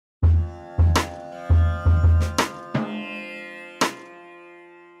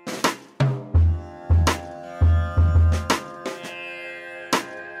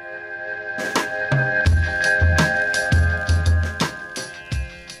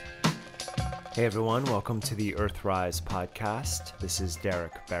Hey everyone, welcome to the EarthRise podcast. This is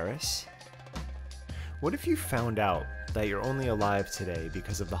Derek Barris. What if you found out that you're only alive today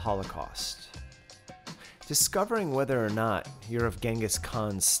because of the Holocaust? Discovering whether or not you're of Genghis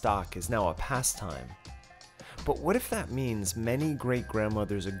Khan's stock is now a pastime. But what if that means many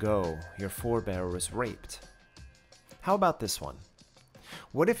great-grandmothers ago your forebear was raped? How about this one?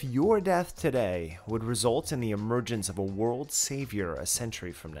 What if your death today would result in the emergence of a world savior a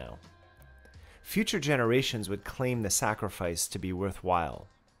century from now? Future generations would claim the sacrifice to be worthwhile.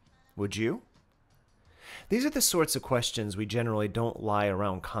 Would you? These are the sorts of questions we generally don't lie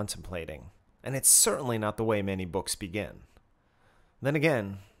around contemplating, and it's certainly not the way many books begin. Then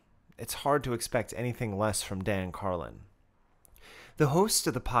again, it's hard to expect anything less from Dan Carlin. The host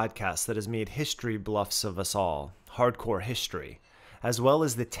of the podcast that has made history bluffs of us all, Hardcore History, as well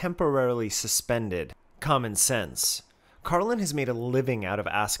as the temporarily suspended Common Sense, Carlin has made a living out of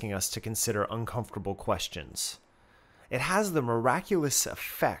asking us to consider uncomfortable questions. It has the miraculous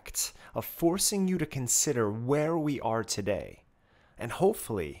effect of forcing you to consider where we are today, and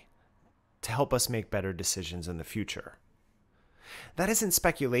hopefully to help us make better decisions in the future. That isn't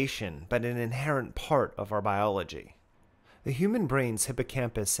speculation, but an inherent part of our biology. The human brain's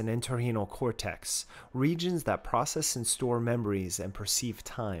hippocampus and entorhinal cortex, regions that process and store memories and perceive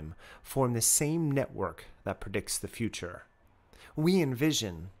time, form the same network that predicts the future. We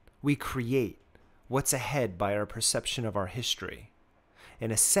envision, we create what's ahead by our perception of our history.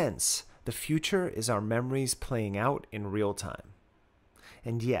 In a sense, the future is our memories playing out in real time.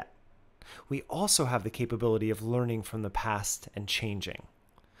 And yet, we also have the capability of learning from the past and changing.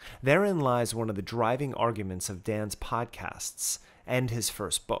 Therein lies one of the driving arguments of Dan's podcasts and his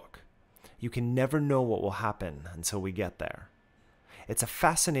first book. You can never know what will happen until we get there. It's a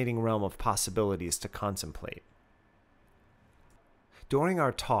fascinating realm of possibilities to contemplate. During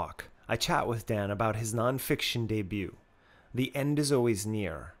our talk, I chat with Dan about his nonfiction debut, The End is Always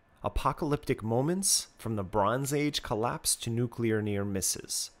Near, Apocalyptic Moments from the Bronze Age Collapse to Nuclear Near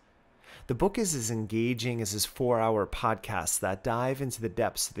Misses. The book is as engaging as his 4-hour podcasts that dive into the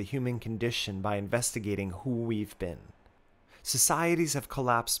depths of the human condition by investigating who we've been. Societies have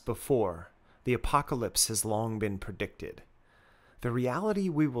collapsed before. The apocalypse has long been predicted. The reality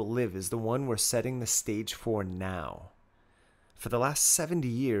we will live is the one we're setting the stage for now. For the last 70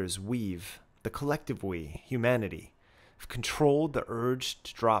 years, we've, the collective we, humanity, have controlled the urge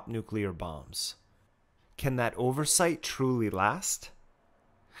to drop nuclear bombs. Can that oversight truly last?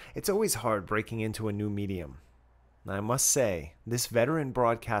 It's always hard breaking into a new medium. And I must say, this veteran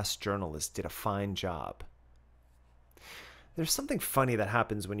broadcast journalist did a fine job. There's something funny that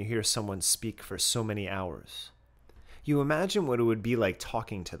happens when you hear someone speak for so many hours. You imagine what it would be like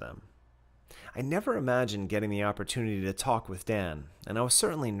talking to them. I never imagined getting the opportunity to talk with Dan, and I was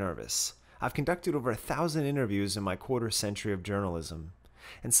certainly nervous. I've conducted over 1,000 interviews in my quarter century of journalism,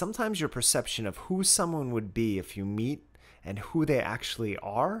 and sometimes your perception of who someone would be if you meet and who they actually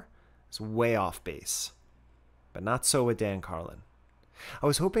are is way off base. But not so with Dan Carlin. I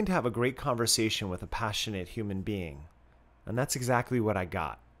was hoping to have a great conversation with a passionate human being, and that's exactly what I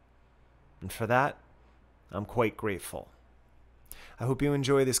got. And for that, I'm quite grateful. I hope you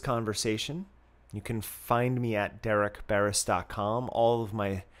enjoy this conversation. You can find me at derekbarris.com. All of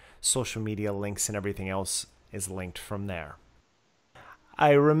my social media links and everything else is linked from there.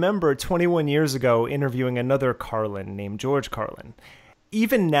 I remember 21 years ago interviewing another Carlin named George Carlin.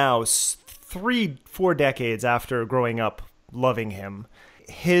 Even now, 3-4 decades after growing up loving him,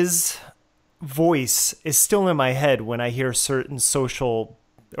 his voice is still in my head when I hear certain social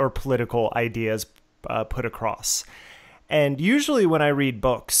or political ideas put across. And usually when I read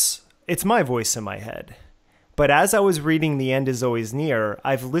books, it's my voice in my head. But as I was reading The End is Always Near,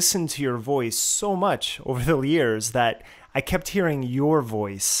 I've listened to your voice so much over the years that I kept hearing your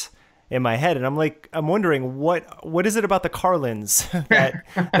voice in my head. And I'm wondering what is it about the Carlins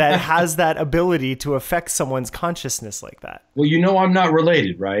that has that ability to affect someone's consciousness like that? Well, you know I'm not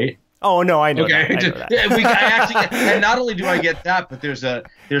related, right? Oh no, I know okay. that. I know that. And not only do I get that, but there's a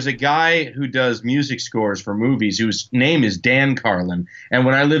guy who does music scores for movies whose name is Dan Carlin. And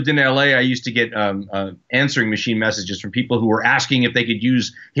when I lived in LA, I used to get answering machine messages from people who were asking if they could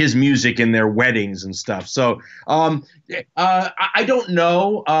use his music in their weddings and stuff. So I don't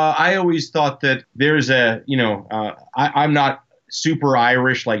know. I always thought that there's I'm not super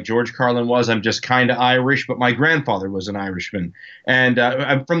Irish like George Carlin was. I'm just kind of Irish, but my grandfather was an Irishman, and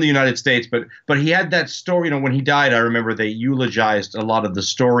I'm from the United States. But he had that story. When he died, I remember they eulogized a lot of the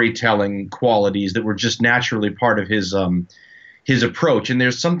storytelling qualities that were just naturally part of his approach. And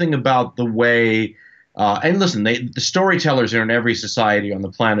there's something about the way And listen, the storytellers are in every society on the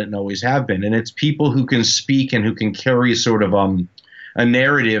planet and always have been. And it's people who can speak and who can carry sort of a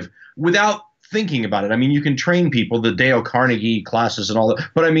narrative without thinking about it. I mean, you can train people, the Dale Carnegie classes and all that.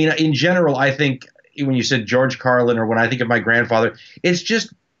 But I mean, in general, I think when you said George Carlin or when I think of my grandfather, it's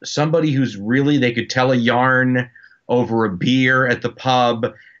just somebody who's really, they could tell a yarn over a beer at the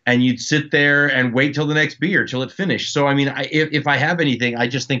pub, and you'd sit there and wait till the next beer till it finished. So I mean, if I have anything, I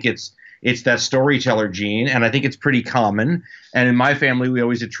just think it's that storyteller gene, and I think it's pretty common. And in my family, we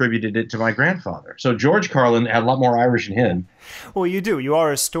always attributed it to my grandfather. So George Carlin had a lot more Irish in him. Well, you do. You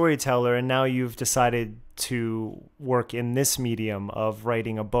are a storyteller, and now you've decided to work in this medium of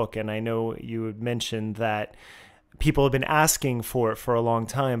writing a book. And I know you had mentioned that people have been asking for it for a long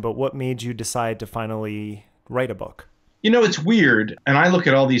time, but what made you decide to finally write a book? You know, it's weird, and I look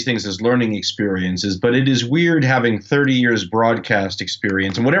at all these things as learning experiences, but it is weird having 30 years broadcast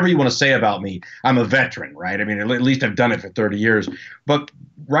experience. And whatever you want to say about me, I'm a veteran, right? I mean, at least I've done it for 30 years. But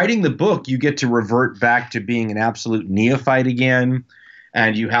writing the book, you get to revert back to being an absolute neophyte again,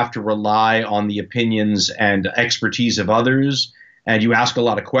 and you have to rely on the opinions and expertise of others, and you ask a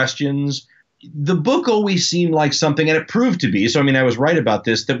lot of questions. The book always seemed like something, and it proved to be, so I mean, I was right about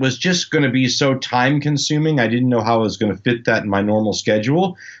this, that was just going to be so time consuming. I didn't know how I was going to fit that in my normal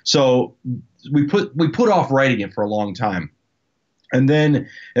schedule. So we put off writing it for a long time. And then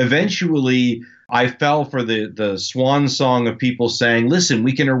eventually I fell for the swan song of people saying, listen,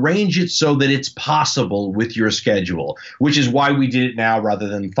 we can arrange it so that it's possible with your schedule, which is why we did it now rather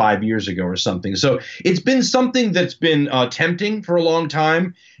than 5 years ago or something. So it's been something that's been tempting for a long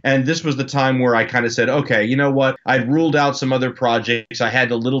time. And this was the time where I kind of said, okay, you know what? I'd ruled out some other projects. I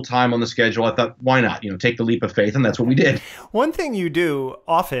had a little time on the schedule. I thought, why not? You know, take the leap of faith. And that's what we did. One thing you do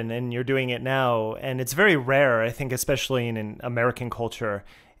often, and you're doing it now, and it's very rare, I think, especially in American culture,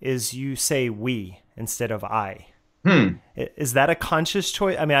 is you say we instead of I. Is that a conscious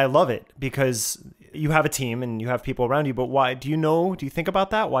choice? I mean, I love it because you have a team and you have people around you, but why? Do you think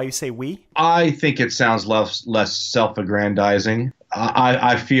about that? Why you say we? I think it sounds less self-aggrandizing.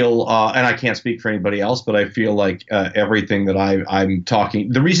 I feel, and I can't speak for anybody else, but I feel like everything that I'm talking,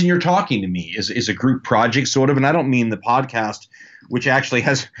 the reason you're talking to me is a group project sort of, and I don't mean the podcast, which actually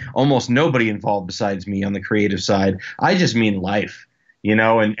has almost nobody involved besides me on the creative side. I just mean life. You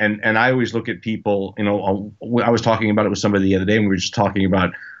know, and I always look at people, you know, I was talking about it with somebody the other day, and we were just talking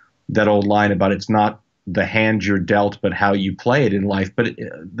about that old line about it's not the hand you're dealt, but how you play it in life. But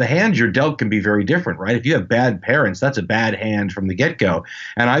the hand you're dealt can be very different, right? If you have bad parents, that's a bad hand from the get-go.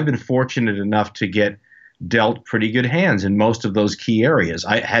 And I've been fortunate enough to get dealt pretty good hands in most of those key areas.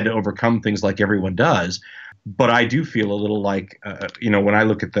 I had to overcome things like everyone does. But I do feel a little like, you know, when I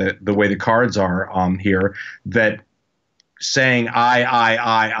look at the way the cards are here, that saying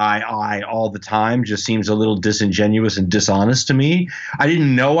I all the time just seems a little disingenuous and dishonest to me. I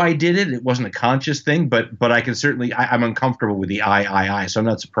didn't know I did it. It wasn't a conscious thing, but I can certainly, I'm uncomfortable with the I. So I'm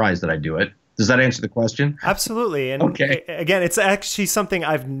not surprised that I do it. Does that answer the question? Absolutely. And okay. Again, it's actually something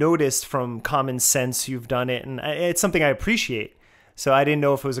I've noticed from common sense. You've done it, and it's something I appreciate. So I didn't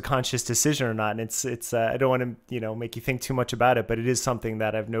know if it was a conscious decision or not. And it's I don't want to, you know, make you think too much about it, but it is something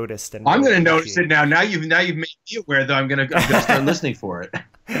that I've noticed. And I'm going to notice it now. Now you've made me aware, though. I'm going to start listening for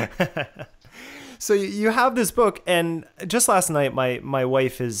it. So you have this book, and just last night, my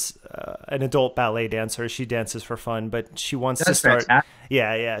wife is an adult ballet dancer. She dances for fun, but she wants to start. Fantastic.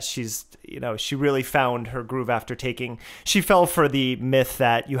 Yeah. She's, you know, she really found her groove after she fell for the myth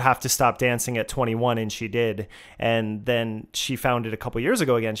that you have to stop dancing at 21, and she did. And then she found it a couple years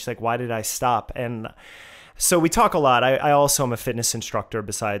ago again. She's like, why did I stop? And so we talk a lot. I also am a fitness instructor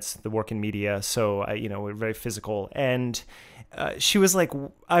besides the work in media. So, you know, we're very physical. And she was like,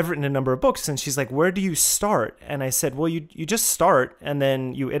 I've written a number of books. And she's like, where do you start? And I said, well, you just start and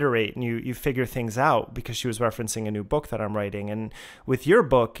then you iterate and you figure things out, because she was referencing a new book that I'm writing. And with your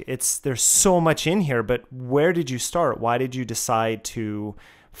book, there's so much in here, but where did you start? Why did you decide to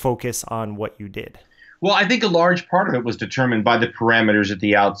focus on what you did? Well, I think a large part of it was determined by the parameters at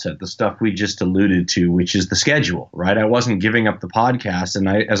the outset, the stuff we just alluded to, which is the schedule, right? I wasn't giving up the podcast. And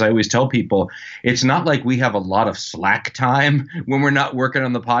as I always tell people, it's not like we have a lot of slack time when we're not working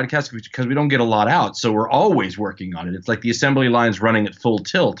on the podcast, because we don't get a lot out. So we're always working on it. It's like the assembly line's running at full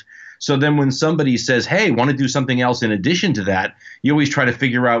tilt. So then when somebody says, hey, want to do something else in addition to that, you always try to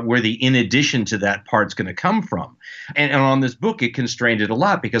figure out where the in addition to that part's going to come from. And on this book, it constrained it a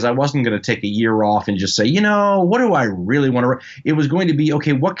lot, because I wasn't going to take a year off and just say, you know, what do I really want to – it was going to be,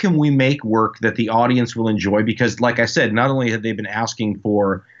 okay, what can we make work that the audience will enjoy? Because like I said, not only have they been asking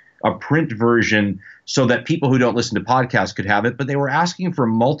for a print version so that people who don't listen to podcasts could have it, but they were asking for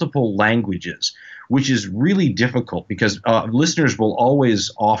multiple languages, which is really difficult because listeners will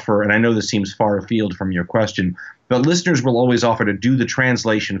always offer, and I know this seems far afield from your question, but listeners will always offer to do the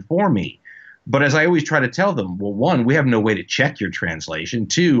translation for me. But as I always try to tell them, well, one, we have no way to check your translation.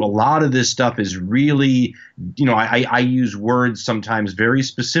 Two, a lot of this stuff is really, I use words sometimes very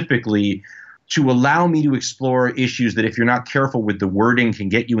specifically to allow me to explore issues that if you're not careful with the wording can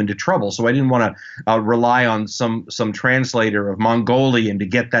get you into trouble. So I didn't want to rely on some translator of Mongolian to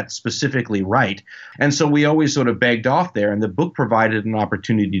get that specifically right. And so we always sort of begged off there, and the book provided an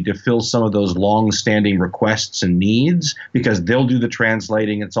opportunity to fill some of those long-standing requests and needs because they'll do the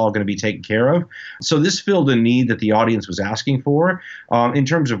translating. It's all going to be taken care of. So this filled a need that the audience was asking for. In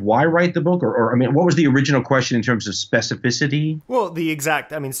terms of why write the book, or what was the original question in terms of specificity? Well,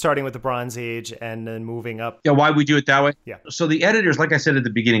 starting with the Bronze Age and then moving up. Yeah, why we do it that way? Yeah. So the editors, like I said at the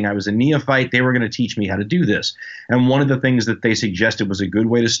beginning, I was a neophyte. They were going to teach me how to do this. And one of the things that they suggested was a good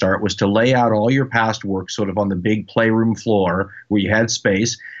way to start was to lay out all your past work sort of on the big playroom floor where you had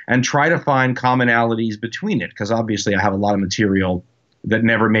space and try to find commonalities between it. Because obviously I have a lot of material that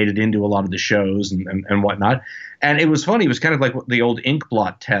never made it into a lot of the shows and whatnot. And it was funny. It was kind of like the old ink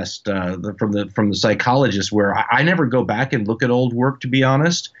blot test from the psychologist where I never go back and look at old work, to be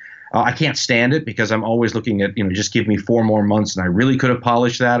honest. I can't stand it because I'm always looking at, just give me 4 more months and I really could have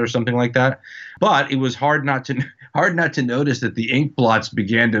polished that or something like that. But it was hard not to notice that the ink blots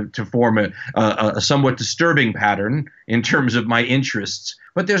began to form a somewhat disturbing pattern in terms of my interests.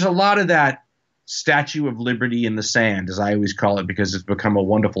 But there's a lot of that Statue of Liberty in the sand, as I always call it, because it's become a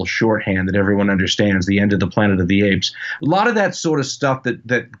wonderful shorthand that everyone understands, the end of the Planet of the Apes. A lot of that sort of stuff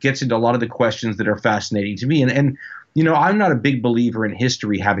that gets into a lot of the questions that are fascinating to me. And I'm not a big believer in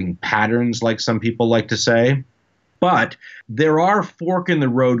history having patterns like some people like to say, but there are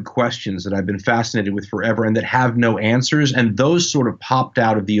fork-in-the-road questions that I've been fascinated with forever and that have no answers, and those sort of popped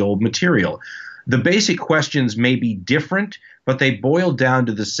out of the old material. The basic questions may be different, but they boil down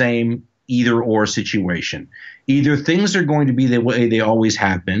to the same either-or situation. Either things are going to be the way they always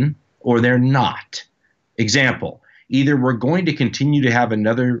have been, or they're not. Example, either we're going to continue to have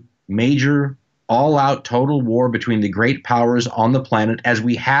another major all-out total war between the great powers on the planet as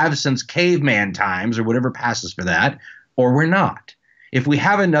we have since caveman times or whatever passes for that, or we're not. If we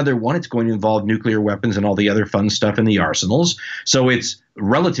have another one, it's going to involve nuclear weapons and all the other fun stuff in the arsenals, so it's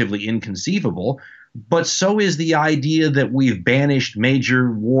relatively inconceivable. But so is the idea that we've banished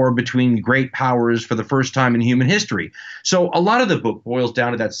major war between great powers for the first time in human history. So a lot of the book boils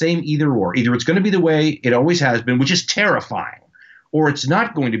down to that same either-or. Either it's going to be the way it always has been, which is terrifying, or it's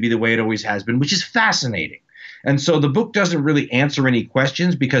not going to be the way it always has been, which is fascinating. And so the book doesn't really answer any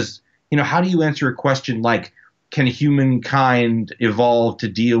questions because, how do you answer a question like, can humankind evolve to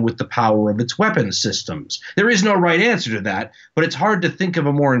deal with the power of its weapons systems? There is no right answer to that, but it's hard to think of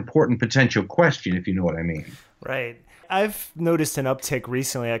a more important potential question, if you know what I mean. Right. I've noticed an uptick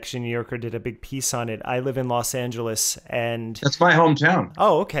recently. Actually, New Yorker did a big piece on it. I live in Los Angeles, and that's my hometown.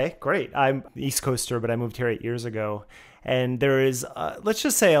 Oh, okay, great. I'm East Coaster, but I moved here 8 years ago. And there is, let's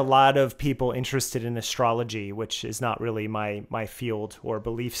just say, a lot of people interested in astrology, which is not really my field or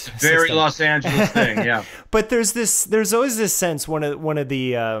belief system. Very Los Angeles thing, yeah. But there's always this sense. One of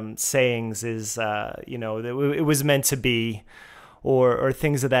the sayings is, it was meant to be, or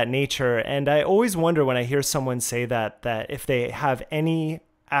things of that nature. And I always wonder when I hear someone say that if they have any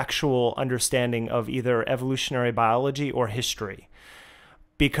actual understanding of either evolutionary biology or history.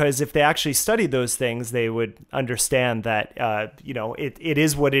 Because if they actually studied those things, they would understand that, it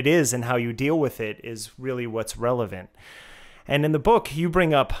is what it is, and how you deal with it is really what's relevant. And in the book, you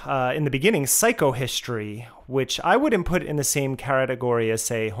bring up, in the beginning, psychohistory, which I wouldn't put in the same category as,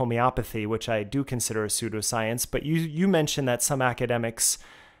 say, homeopathy, which I do consider a pseudoscience. But you mentioned that some academics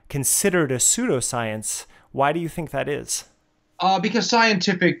consider it a pseudoscience. Why do you think that is? Because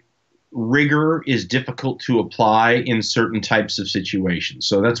scientific rigor is difficult to apply in certain types of situations.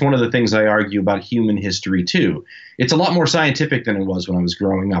 So that's one of the things I argue about human history too. It's a lot more scientific than it was when I was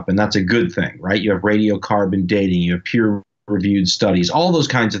growing up, and that's a good thing, right? You have radiocarbon dating, you have peer-reviewed studies, all those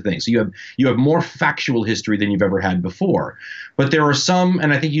kinds of things. So you have more factual history than you've ever had before. But there are some,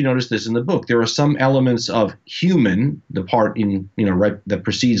 and I think you noticed this in the book, there are some elements of human, the part in that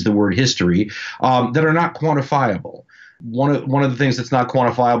precedes the word history, that are not quantifiable. One of the things that's not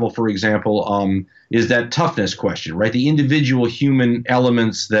quantifiable, for example, is that toughness question, right? The individual human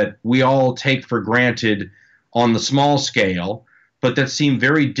elements that we all take for granted on the small scale but that seem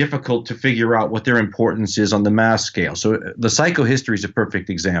very difficult to figure out what their importance is on the mass scale. So the psychohistory is a perfect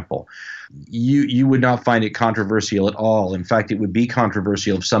example. You would not find it controversial at all. In fact, it would be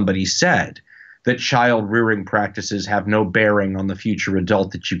controversial if somebody said that child rearing practices have no bearing on the future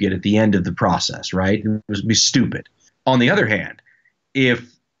adult that you get at the end of the process, right? It would be stupid. On the other hand,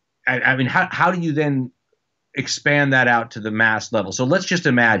 how do you then expand that out to the mass level? So let's just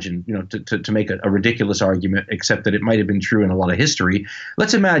imagine, to make a ridiculous argument, except that it might have been true in a lot of history.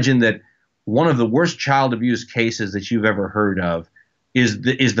 Let's imagine that one of the worst child abuse cases that you've ever heard of is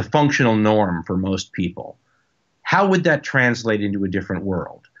the functional norm for most people. How would that translate into a different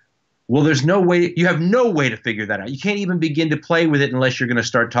world? Well, you have no way to figure that out. You can't even begin to play with it unless you're going to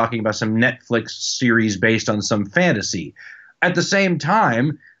start talking about some Netflix series based on some fantasy. At the same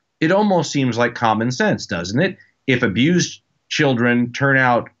time, it almost seems like common sense, doesn't it? If abused children turn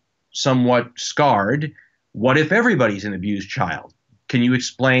out somewhat scarred, what if everybody's an abused child? Can you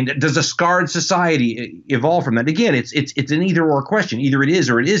explain? Does a scarred society evolve from that? Again, it's an either-or question. Either it is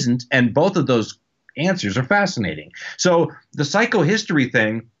or it isn't, and both of those answers are fascinating. So the psychohistory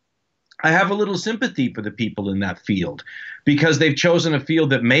thing, I have a little sympathy for the people in that field because they've chosen a field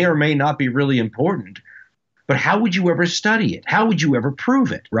that may or may not be really important. But how would you ever study it? How would you ever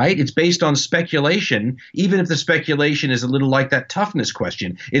prove it, right? It's based on speculation, even if the speculation is a little like that toughness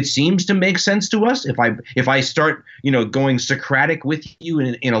question. It seems to make sense to us. If I start, going Socratic with you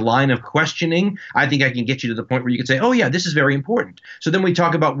in a line of questioning, I think I can get you to the point where you can say, oh, yeah, this is very important. So then we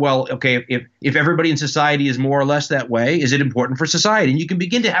talk about, well, okay, if everybody in society is more or less that way, is it important for society? And you can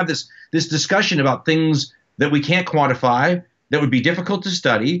begin to have this discussion about things that we can't quantify, that would be difficult to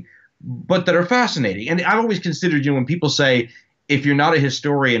study, but that are fascinating. And I've always considered, when people say, if you're not a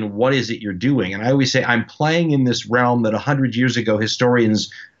historian, what is it you're doing? And I always say, I'm playing in this realm that 100 years ago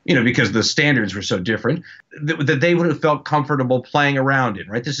historians, because the standards were so different, that they would have felt comfortable playing around in,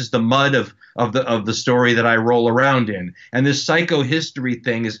 right? This is the mud of the story that I roll around in. And this psychohistory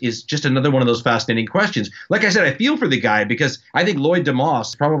thing is just another one of those fascinating questions. Like I said, I feel for the guy because I think Lloyd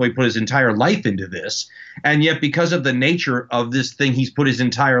DeMoss probably put his entire life into this. And yet because of the nature of this thing he's put his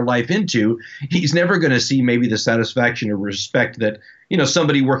entire life into, he's never going to see maybe the satisfaction or respect that,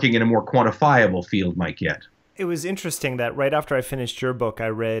 somebody working in a more quantifiable field might get. It was interesting that right after I finished your book, I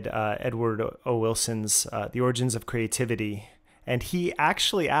read Edward O. Wilson's The Origins of Creativity, and he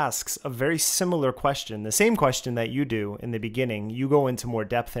actually asks a very similar question, the same question that you do in the beginning. You go into more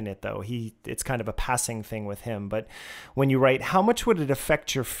depth in it, though. It's kind of a passing thing with him. But when you write, how much would it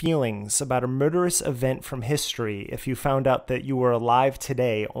affect your feelings about a murderous event from history if you found out that you were alive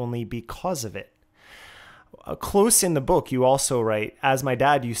today only because of it? Close in the book, you also write, as my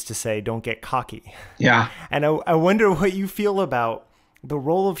dad used to say, don't get cocky. Yeah. And I wonder what you feel about the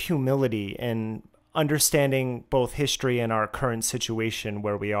role of humility in understanding both history and our current situation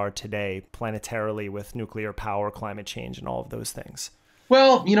where we are today planetarily with nuclear power, climate change, and all of those things.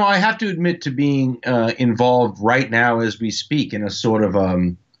 Well, I have to admit to being involved right now as we speak in a sort of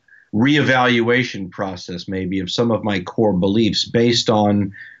reevaluation process, maybe, of some of my core beliefs based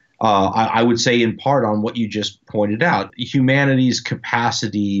on I would say in part on what you just pointed out, humanity's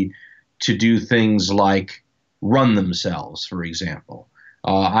capacity to do things like run themselves, for example.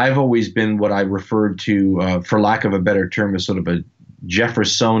 I've always been what I referred to, for lack of a better term, as sort of a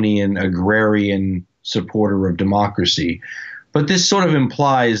Jeffersonian agrarian supporter of democracy. But this sort of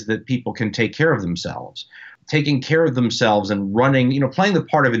implies that people can take care of themselves. Taking care of themselves and running, playing the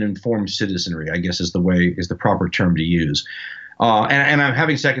part of an informed citizenry, I guess is the proper term to use. And I'm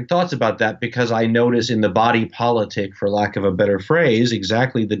having second thoughts about that because I notice in the body politic, for lack of a better phrase,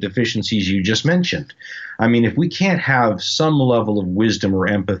 exactly the deficiencies you just mentioned. I mean, if we can't have some level of wisdom or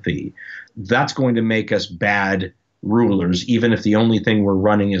empathy, that's going to make us bad rulers, even if the only thing we're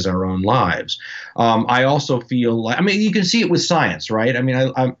running is our own lives. I also feel like, you can see it with science, right?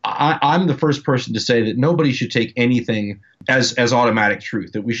 I'm the first person to say that nobody should take anything as automatic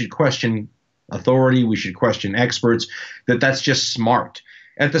truth, that we should question authority, we should question experts, that's just smart.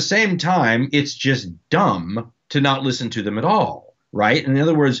 At the same time, it's just dumb to not listen to them at all, right? In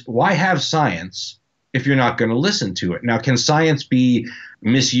other words, why have science if you're not going to listen to it? Now, can science be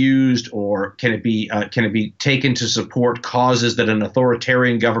misused, or can it be taken to support causes that an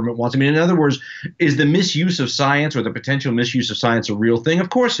authoritarian government wants? In other words, is the misuse of science or the potential misuse of science a real thing? Of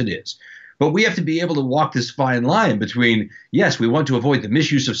course it is. But we have to be able to walk this fine line between, yes, we want to avoid the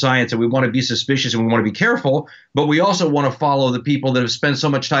misuse of science and we want to be suspicious and we want to be careful, but we also want to follow the people that have spent so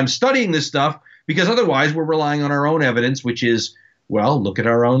much time studying this stuff, because otherwise we're relying on our own evidence, which is Well, look at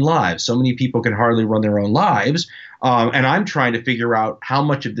our own lives. So many people can hardly run their own lives. And I'm trying to figure out how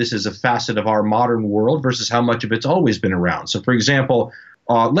much of this is a facet of our modern world versus how much of it's always been around. So, for example,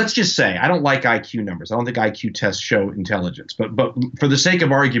 let's just say, I don't like IQ numbers. I don't think IQ tests show intelligence. But for the sake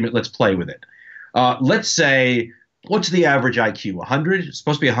of argument, let's play with it. Let's say, what's the average IQ? 100? It's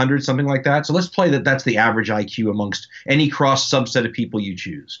supposed to be 100, something like that. So let's play that that's the average IQ amongst any cross subset of people you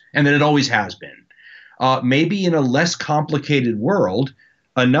choose, and that it always has been. Maybe in a less complicated world,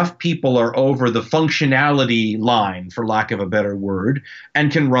 enough people are over the functionality line, for lack of a better word,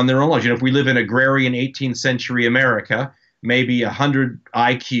 and can run their own lives. If we live in agrarian 18th century America, maybe 100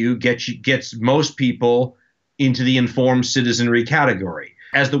 IQ gets most people into the informed citizenry category.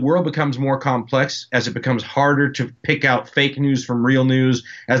 As the world becomes more complex, as it becomes harder to pick out fake news from real news,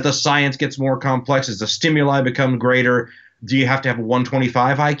 as the science gets more complex, as the stimuli become greater, do you have to have a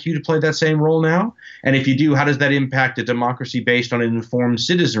 125 IQ to play that same role now? And if you do, how does that impact a democracy based on an informed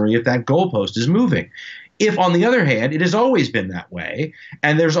citizenry if that goalpost is moving? If, on the other hand, it has always been that way,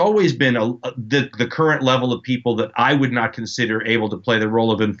 and there's always been the current level of people that I would not consider able to play the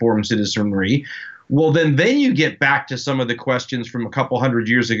role of informed citizenry, well, then you get back to some of the questions from a couple hundred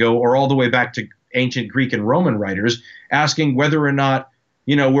years ago, or all the way back to ancient Greek and Roman writers, asking whether or not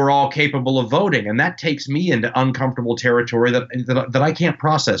we're all capable of voting. And that takes me into uncomfortable territory that I can't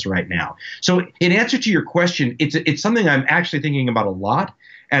process right now. So in answer to your question, it's something I'm actually thinking about a lot.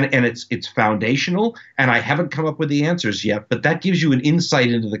 And it's foundational, and I haven't come up with the answers yet, but that gives you an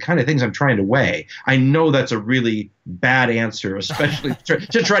insight into the kind of things I'm trying to weigh. I know that's a really bad answer, especially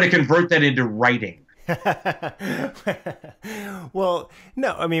to try to convert that into writing. Well,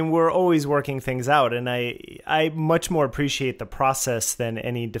 no, I mean, we're always working things out, and I much more appreciate the process than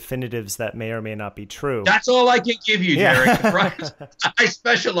any definitives that may or may not be true. That's all I can give you, Derek. Right? I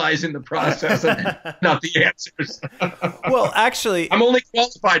specialize in the process and not the answers. Well, actually, I'm only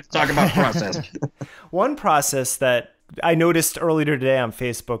qualified to talk about process. One process that I noticed earlier today on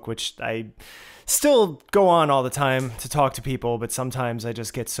Facebook, which I still go on all the time to talk to people, but sometimes I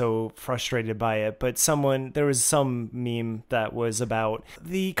just get so frustrated by it. But there was some meme that was about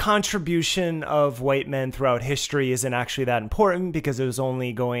the contribution of white men throughout history isn't actually that important because it was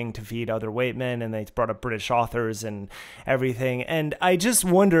only going to feed other white men, and they brought up British authors and everything. And I just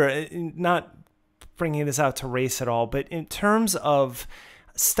wonder, not bringing this out to race at all, but in terms of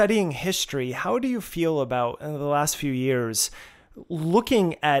studying history, how do you feel about, in the last few years,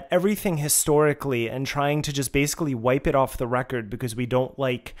 looking at everything historically and trying to just basically wipe it off the record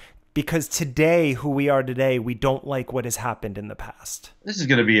because today, who we are today, we don't like what has happened in the past? This is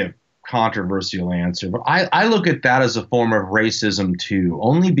going to be a controversial answer, but I look at that as a form of racism too,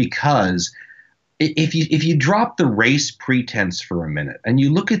 only because if you drop the race pretense for a minute and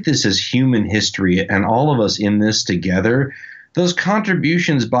you look at this as human history and all of us in this together, those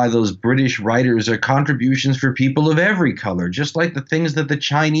contributions by those British writers are contributions for people of every color, just like the things that the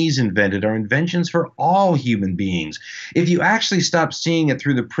Chinese invented are inventions for all human beings. If you actually stop seeing it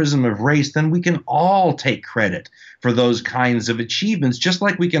through the prism of race, then we can all take credit for those kinds of achievements, just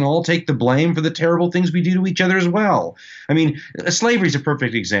like we can all take the blame for the terrible things we do to each other as well. I mean, slavery is a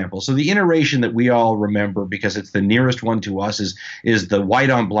perfect example. So the iteration that we all remember, because it's the nearest one to us, is the white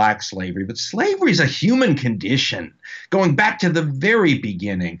on black slavery. But slavery is a human condition going back to the very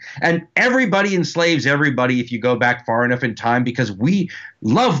beginning. And everybody enslaves everybody if you go back far enough in time, because we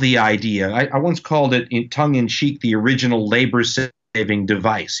love the idea. I once called it, tongue-in-cheek, the original labor-saving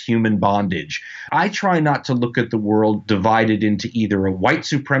device, human bondage. I try not to look at the world divided into either a white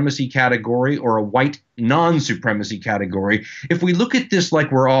supremacy category or a white non-supremacy category. If we look at this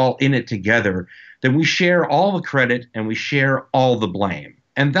like we're all in it together, then we share all the credit and we share all the blame.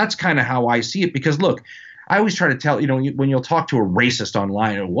 And that's kind of how I see it, because look, I always try to tell, when you'll talk to a racist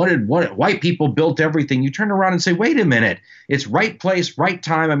online, what white people built everything, you turn around and say, wait a minute, it's right place, right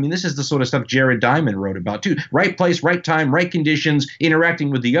time. I mean, this is the sort of stuff Jared Diamond wrote about too. Right place, right time, right conditions,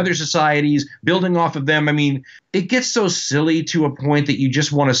 interacting with the other societies, building off of them. I mean, it gets so silly to a point that you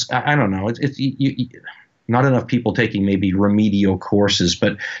just want to, I don't know, not enough people taking maybe remedial courses.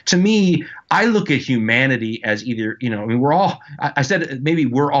 But to me, I look at humanity as either, we're all, I said maybe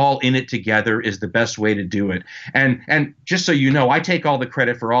we're all in it together is the best way to do it. And just so you know, I take all the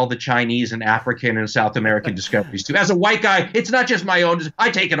credit for all the Chinese and African and South American discoveries too. As a white guy, it's not just my own. I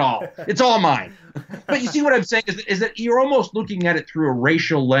take it all. It's all mine. But you see what I'm saying is that you're almost looking at it through a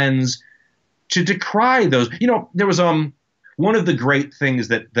racial lens to decry those. There was one of the great things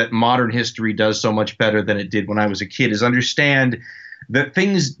that modern history does so much better than it did when I was a kid is understand that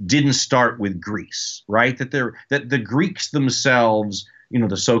things didn't start with Greece, right? That the Greeks themselves,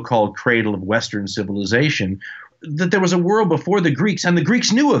 the so-called cradle of Western civilization, that there was a world before the Greeks, and the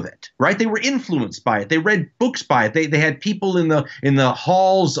Greeks knew of it, right? They were influenced by it. They read books by it. They had people in the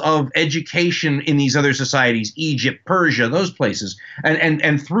halls of education in these other societies, Egypt, Persia, those places,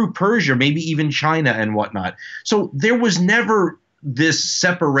 and through Persia, maybe even China and whatnot. So there was never this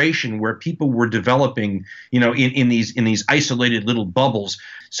separation where people were developing, in these isolated little bubbles.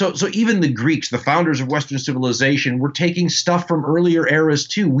 So even the Greeks, the founders of Western civilization, were taking stuff from earlier eras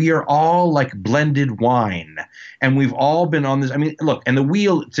too. We are all like blended wine, and we've all been on this. I mean, look, and the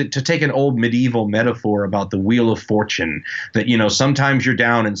wheel, to take an old medieval metaphor about the wheel of fortune, that sometimes you're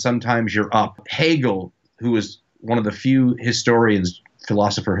down and sometimes you're up. Hegel, who is one of the few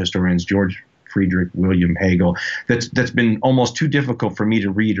philosopher historians, George Friedrich William Hegel, that's been almost too difficult for me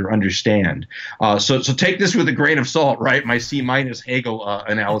to read or understand. So take this with a grain of salt, right? My C- Hegel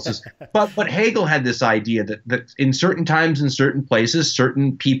analysis. But Hegel had this idea that in certain times, in certain places,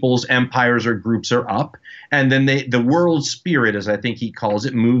 certain peoples, empires, or groups are up, and then the world spirit, as I think he calls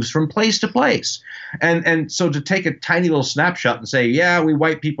it, moves from place to place. And so to take a tiny little snapshot and say, yeah, we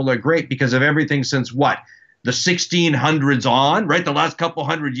white people are great because of everything since what? The 1600s on, right? The last couple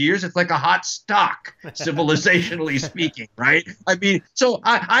hundred years, it's like a hot stock, civilizationally speaking, right? I mean, so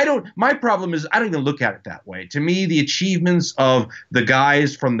my problem is I don't even look at it that way. To me, the achievements of the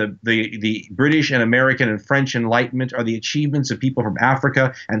guys from the British and American and French Enlightenment are the achievements of people from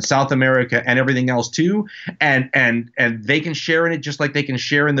Africa and South America and everything else too. And they can share in it just like they can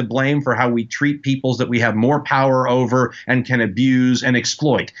share in the blame for how we treat peoples that we have more power over and can abuse and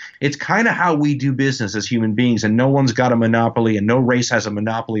exploit. It's kind of how we do business as human beings, and no one's got a monopoly and no race has a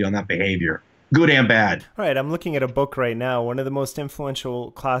monopoly on that behavior, good and bad. Right. I'm looking at a book right now. One of the most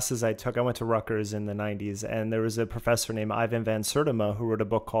influential classes I took, I went to Rutgers in the 90s, and there was a professor named Ivan Van Sertima who wrote a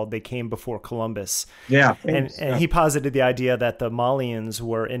book called They Came Before Columbus. Yeah. And he posited the idea that the Malians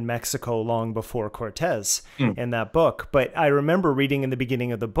were in Mexico long before Cortez in that book. But I remember reading in the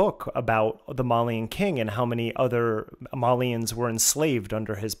beginning of the book about the Malian king and how many other Malians were enslaved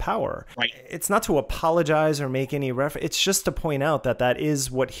under his power. Right. It's not to apologize or make any reference. It's just to point out that is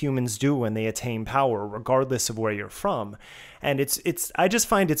what humans do when they attain power, regardless of where you're from. And I just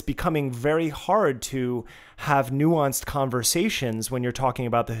find it's becoming very hard to have nuanced conversations when you're talking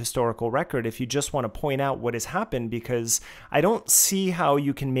about the historical record if you just want to point out what has happened, because I don't see how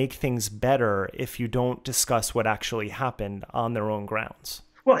you can make things better if you don't discuss what actually happened on their own grounds.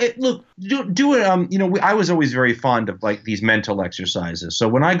 Well, do it. I was always very fond of like these mental exercises. So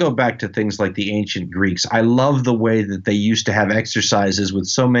when I go back to things like the ancient Greeks, I love the way that they used to have exercises with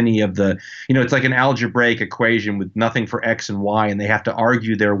so many of the, it's like an algebraic equation with nothing for X and Y, and they have to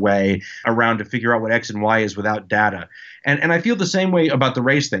argue their way around to figure out what X and Y is without data. And I feel the same way about the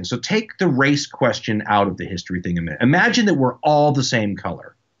race thing. So take the race question out of the history thing a minute. Imagine that we're all the same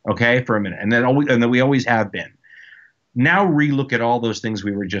color, okay, for a minute, and that we always have been. Now relook at all those things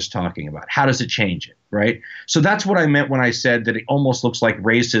we were just talking about. How does it change it, right? So that's what I meant when I said that it almost looks like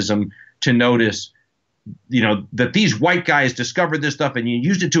racism to notice, that these white guys discovered this stuff and you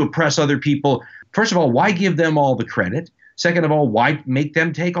used it to oppress other people. First of all, why give them all the credit? Second of all, why make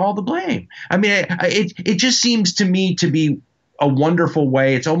them take all the blame? I mean, it just seems to me to be a wonderful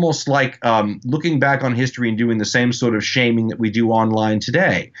way. It's almost like looking back on history and doing the same sort of shaming that we do online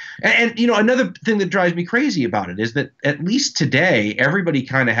today. And another thing that drives me crazy about it is that at least today, everybody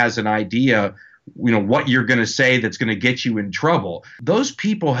kind of has an idea, what you're going to say that's going to get you in trouble. Those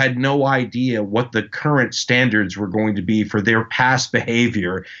people had no idea what the current standards were going to be for their past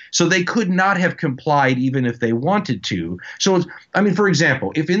behavior. So they could not have complied even if they wanted to. So, for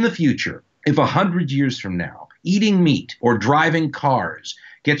example, if in the future, if 100 years from now, eating meat or driving cars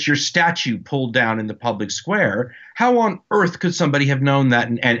gets your statue pulled down in the public square, how on earth could somebody have known that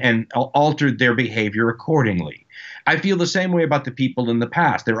and altered their behavior accordingly? I feel the same way about the people in the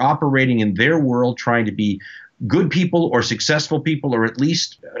past. They're operating in their world trying to be good people or successful people, or at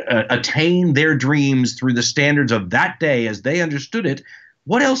least attain their dreams through the standards of that day as they understood it.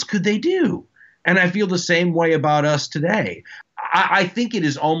 What else could they do? And I feel the same way about us today. I think it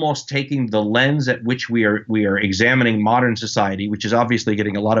is almost taking the lens at which we are examining modern society, which is obviously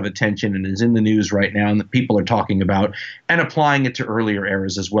getting a lot of attention and is in the news right now and that people are talking about, and applying it to earlier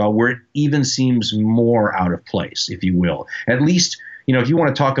eras as well, where it even seems more out of place, if you will. At least, if you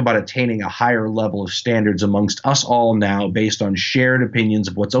want to talk about attaining a higher level of standards amongst us all now based on shared opinions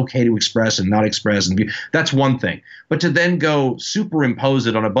of what's okay to express and not express, and that's one thing. But to then go superimpose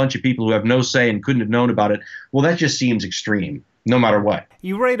it on a bunch of people who have no say and couldn't have known about it, well, that just seems extreme. No matter what.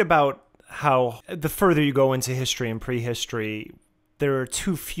 You write about how the further you go into history and prehistory, there are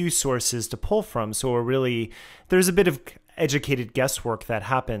too few sources to pull from. So there's a bit of educated guesswork that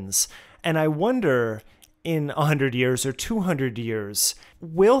happens. And I wonder in 100 years or 200 years.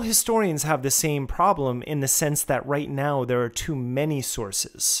 Will historians have the same problem in the sense that right now there are too many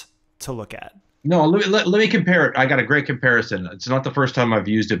sources to look at? No, let me compare it. I got a great comparison. It's not the first time I've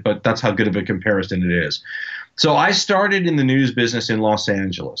used it, but that's how good of a comparison it is. So I started in the news business in Los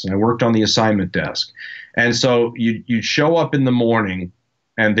Angeles, and I worked on the assignment desk. And so you'd show up in the morning,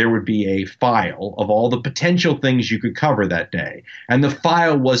 and there would be a file of all the potential things you could cover that day. And the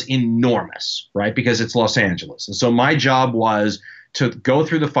file was enormous, right? Because it's Los Angeles. And so my job was to go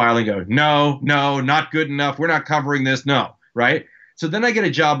through the file and go, no, not good enough. We're not covering this. No, right? So then I get a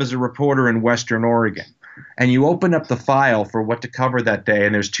job as a reporter in Western Oregon. And you open up the file for what to cover that day,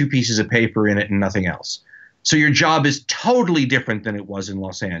 and there's 2 pieces of paper in it and nothing else. So your job is totally different than it was in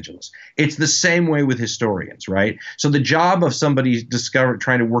Los Angeles. It's the same way with historians, right? So the job of somebody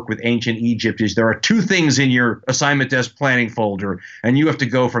trying to work with ancient Egypt is there are 2 things in your assignment desk planning folder, and you have to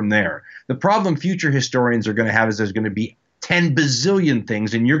go from there. The problem future historians are going to have is there's going to be 10 bazillion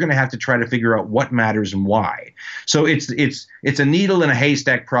things, and you're going to have to try to figure out what matters and why. So it's a needle in a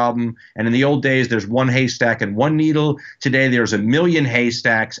haystack problem. And in the old days, there's 1 haystack and 1 needle. Today, there's 1,000,000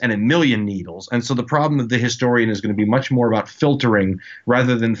 haystacks and 1,000,000 needles. And so the problem of the historian is going to be much more about filtering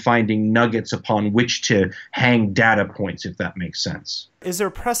rather than finding nuggets upon which to hang data points, if that makes sense. Is there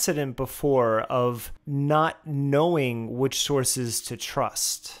precedent before of not knowing which sources to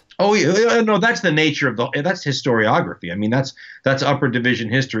trust? Oh, yeah, no, that's the nature of that's historiography. I mean, that's upper division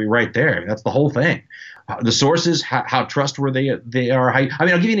history right there. That's the whole thing. The sources, how trustworthy they are. I mean,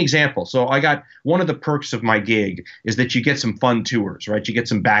 I'll give you an example. So I got one of the perks of my gig is that you get some fun tours, right? You get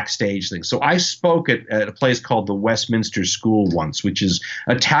some backstage things. So I spoke at a place called the Westminster School once, which is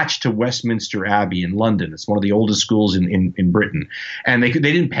attached to Westminster Abbey in London. It's one of the oldest schools in Britain. And they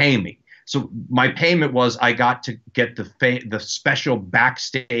didn't pay me. So my payment was I got to get the special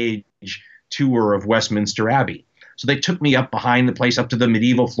backstage tour of Westminster Abbey. So they took me up behind the place, up to the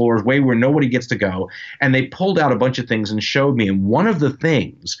medieval floors, way where nobody gets to go. And they pulled out a bunch of things and showed me. And one of the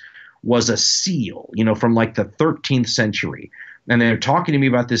things was a seal, from like the 13th century. And they're talking to me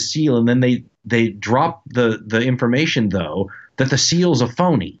about this seal. And then they drop the information, though, that the seal's a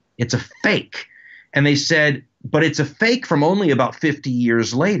phony. It's a fake. And they said, but it's a fake from only about 50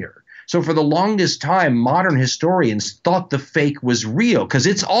 years later. So for the longest time, modern historians thought the fake was real because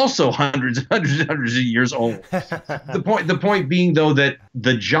it's also hundreds of years old. The point being, though, that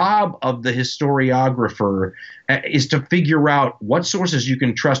the job of the historiographer is to figure out what sources you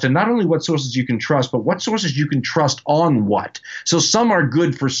can trust, and not only what sources you can trust, but what sources you can trust on what. So some are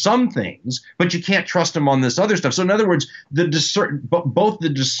good for some things, but you can't trust them on this other stuff. So in other words, both the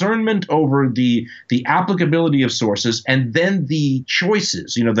discernment over the applicability of sources and then the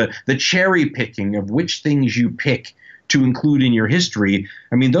choices, the cherry picking of which things you pick to include in your history.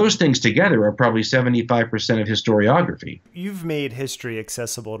 I mean, those things together are probably 75% of historiography. You've made history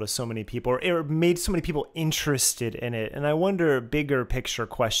accessible to so many people, or made so many people interested in it. And I wonder, bigger picture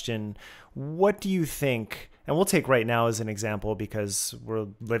question, what do you think, and we'll take right now as an example because we're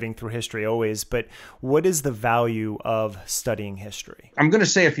living through history always, but what is the value of studying history? I'm going to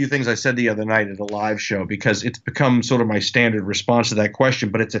say a few things I said the other night at a live show because it's become sort of my standard response to that question,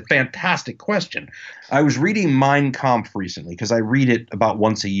 but it's a fantastic question. I was reading Mein Kampf recently because I read it about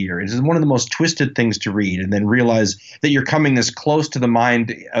once a year. It is one of the most twisted things to read and then realize that you're coming as close to the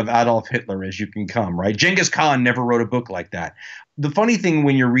mind of Adolf Hitler as you can come, right? Genghis Khan never wrote a book like that. The funny thing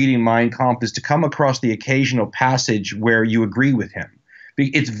when you're reading Mein Kampf is to come across the occasional passage where you agree with him.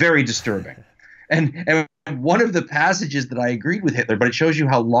 It's very disturbing. And one of the passages that I agreed with Hitler, but it shows you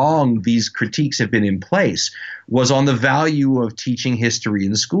how long these critiques have been in place, was on the value of teaching history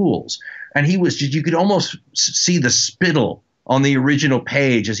in schools. And you could almost see the spittle on the original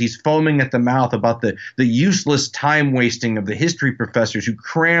page as he's foaming at the mouth about the useless time wasting of the history professors who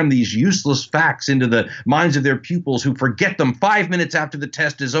cram these useless facts into the minds of their pupils who forget them 5 minutes after the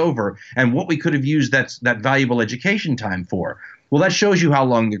test is over, and what we could have used that valuable education time for. Well, that shows you how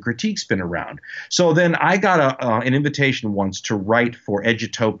long the critique's been around. So then I got an invitation once to write for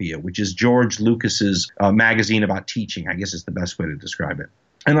Edutopia, which is George Lucas's magazine about teaching, I guess is the best way to describe it.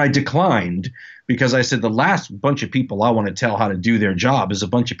 And I declined because I said the last bunch of people I want to tell how to do their job is a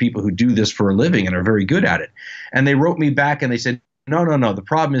bunch of people who do this for a living and are very good at it. And they wrote me back and they said, no. The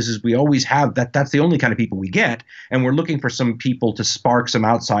problem is we always have that. That's the only kind of people we get. And we're looking for some people to spark some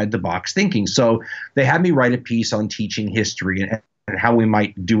outside the box thinking. So they had me write a piece on teaching history and how we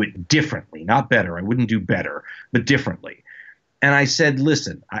might do it differently, not better. I wouldn't do better, but differently. And I said,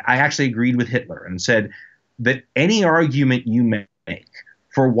 listen, I actually agreed with Hitler and said that any argument you make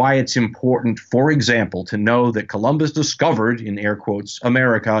for why it's important, for example, to know that Columbus discovered, in air quotes,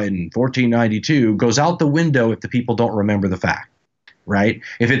 America in 1492 goes out the window if the people don't remember the fact, right?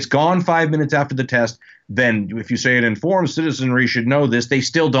 If it's gone 5 minutes after the test, then if you say an informed citizenry should know this, they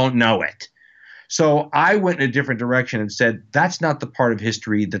still don't know it. So I went in a different direction and said, that's not the part of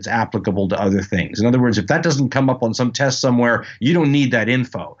history that's applicable to other things. In other words, if that doesn't come up on some test somewhere, you don't need that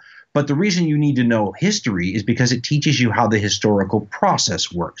info. But the reason you need to know history is because it teaches you how the historical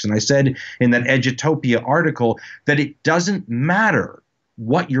process works. And I said in that Edutopia article that it doesn't matter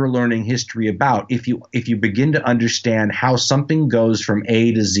what you're learning history about if you begin to understand how something goes from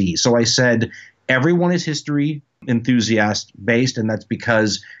A to Z. So I said everyone is history enthusiast based, and that's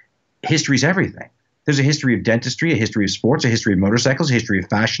because history is everything. There's a history of dentistry, a history of sports, a history of motorcycles, a history of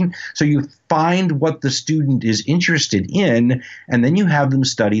fashion. So you find what the student is interested in, and then you have them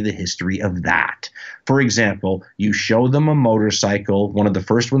study the history of that. For example, you show them a motorcycle, one of the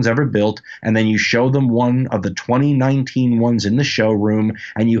first ones ever built, and then you show them one of the 2019 ones in the showroom,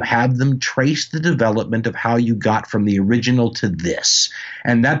 and you have them trace the development of how you got from the original to this.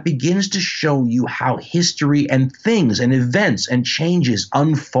 And that begins to show you how history and things and events and changes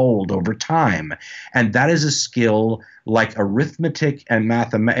unfold over time. And that is a skill like arithmetic and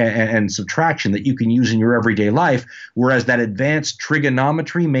math and subtraction that you can use in your everyday life, whereas that advanced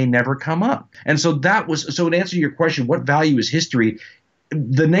trigonometry may never come up. And so so in answer to your question, what value is history?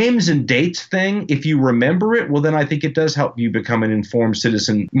 The names and dates thing, if you remember it, well, then I think it does help you become an informed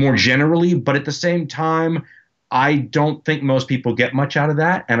citizen more generally. But at the same time, I don't think most people get much out of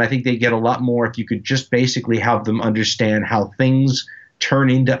that. And I think they get a lot more if you could just basically have them understand how things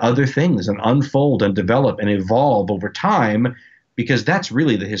turn into other things and unfold and develop and evolve over time, because that's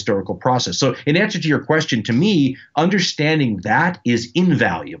really the historical process. So in answer to your question, to me, understanding that is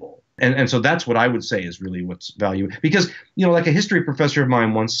invaluable. And so that's what I would say is really what's valuable. Because, like a history professor of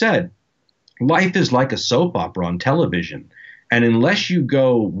mine once said, life is like a soap opera on television. And unless you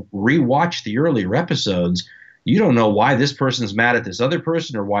go rewatch the earlier episodes, you don't know why this person's mad at this other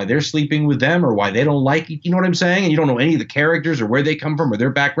person or why they're sleeping with them or why they don't like it. You know what I'm saying? And you don't know any of the characters or where they come from or their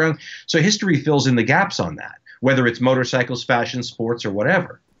background. So history fills in the gaps on that, whether it's motorcycles, fashion, sports, or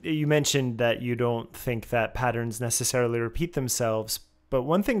whatever. You mentioned that you don't think that patterns necessarily repeat themselves. But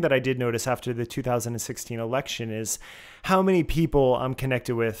one thing that I did notice after the 2016 election is how many people I'm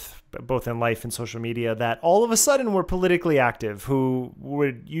connected with, both in life and social media, that all of a sudden were politically active, who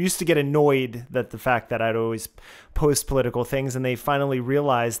used to get annoyed that the fact that I'd always post political things, and they finally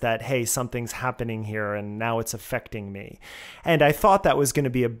realized that, hey, something's happening here and now it's affecting me. And I thought that was going to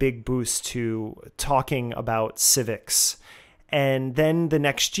be a big boost to talking about civics. And then the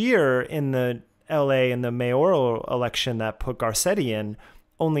next year in the LA in the mayoral election that put Garcetti in,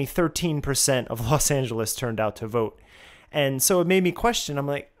 only 13% of Los Angeles turned out to vote. And so it made me question, I'm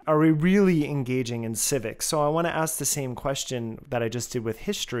like, are we really engaging in civics? So I want to ask the same question that I just did with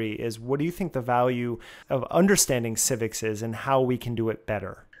history is, what do you think the value of understanding civics is and how we can do it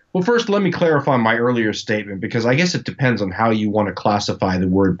better? Well, first, let me clarify my earlier statement, because I guess it depends on how you want to classify the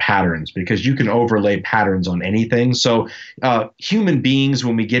word patterns, because you can overlay patterns on anything. So human beings,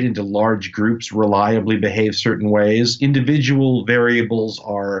 when we get into large groups, reliably behave certain ways. Individual variables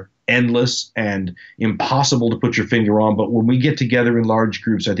are endless and impossible to put your finger on. But when we get together in large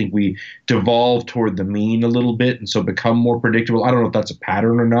groups, I think we devolve toward the mean a little bit and so become more predictable. I don't know if that's a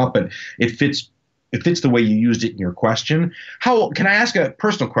pattern or not, but it fits the way you used it in your question. Can I ask a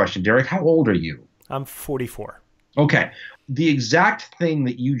personal question, Derek? How old are you? I'm 44. Okay. The exact thing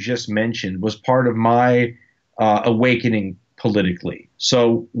that you just mentioned was part of my awakening politically.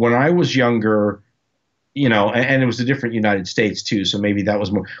 So when I was younger, and it was a different United States too, so maybe that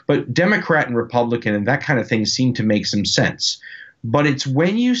was more. But Democrat and Republican and that kind of thing seemed to make some sense. But it's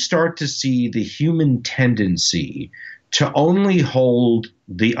when you start to see the human tendency to only hold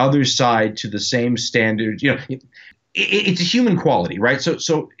the other side to the same standards, it's a human quality, right?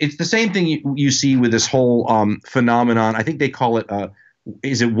 So it's the same thing you see with this whole phenomenon. I think they call it,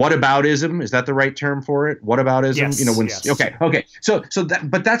 is it whataboutism? Is that the right term for it? Whataboutism? Yes, yes. Okay. So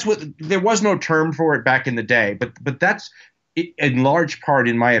that's what, there was no term for it back in the day, but that's in large part,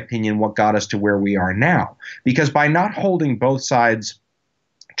 in my opinion, what got us to where we are now. Because by not holding both sides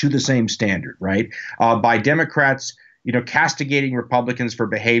to the same standard, right? By Democrats, castigating Republicans for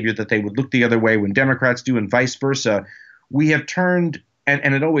behavior that they would look the other way when Democrats do, and vice versa, we have turned,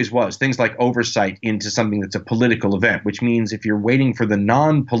 and it always was, things like oversight into something that's a political event, which means if you're waiting for the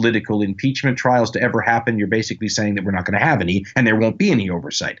non-political impeachment trials to ever happen, you're basically saying that we're not going to have any, and there won't be any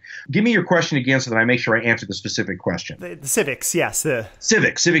oversight. Give me your question again so that I make sure I answer the specific question. The civics, yes.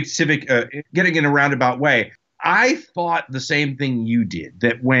 Civic, getting in a roundabout way. I thought the same thing you did,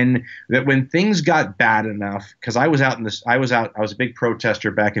 that when things got bad enough, because I was I was a big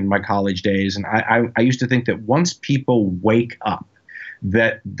protester back in my college days, and I used to think that once people wake up,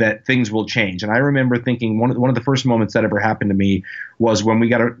 that things will change. And I remember thinking one of the first moments that ever happened to me was when we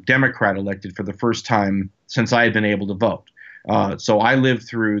got a Democrat elected for the first time since I had been able to vote. So I lived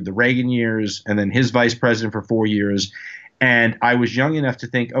through the Reagan years and then his vice president for 4 years. And I was young enough to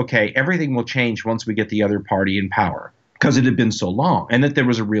think, okay, everything will change once we get the other party in power, because it had been so long, and that there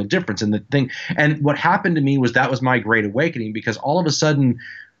was a real difference in the thing. And what happened to me was that was my great awakening, because all of a sudden,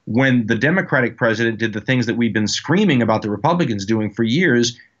 when the Democratic president did the things that we've been screaming about the Republicans doing for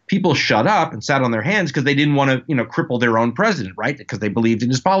years, people shut up and sat on their hands because they didn't want to, cripple their own president, right? Because they believed in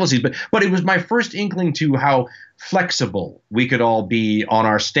his policies. But it was my first inkling to how flexible we could all be on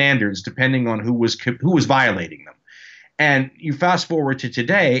our standards, depending on who was violating them. And you fast forward to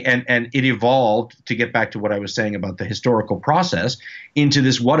today, and it evolved, to get back to what I was saying about the historical process, into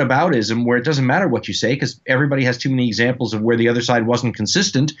this whataboutism where it doesn't matter what you say because everybody has too many examples of where the other side wasn't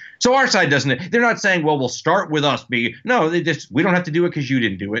consistent. So our side doesn't. They're not saying, well, we'll start with us being. No, we don't have to do it because you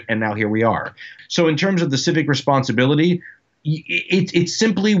didn't do it. And now here we are. So in terms of the civic responsibility, it's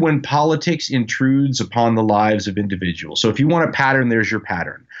simply when politics intrudes upon the lives of individuals. So if you want a pattern, there's your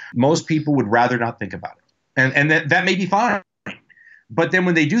pattern. Most people would rather not think about it. And that may be fine. But then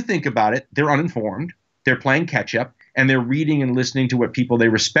when they do think about it, they're uninformed, they're playing catch up, and they're reading and listening to what people they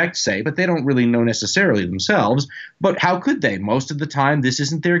respect say, but they don't really know necessarily themselves. But how could they? Most of the time, this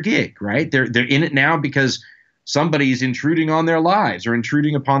isn't their gig, right? They're in it now because somebody's intruding on their lives or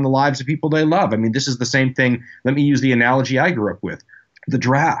intruding upon the lives of people they love. I mean, this is the same thing. Let me use the analogy I grew up with, the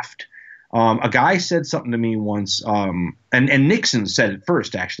draft. A guy said something to me once, and Nixon said it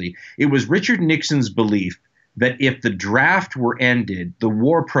first, actually. It was Richard Nixon's belief that if the draft were ended, the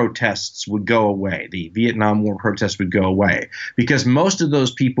war protests would go away. The Vietnam War protests would go away because most of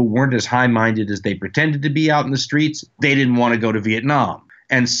those people weren't as high-minded as they pretended to be out in the streets. They didn't want to go to Vietnam.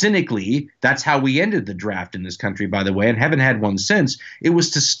 And cynically, that's how we ended the draft in this country, by the way, and haven't had one since. It was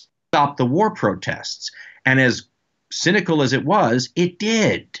to stop the war protests. And as cynical as it was, it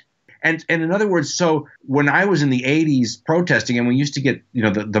did. And in other words, so when I was in the 80s protesting, and we used to get,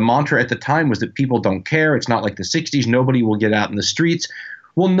 the mantra at the time was that people don't care. It's not like the 60s. Nobody will get out in the streets.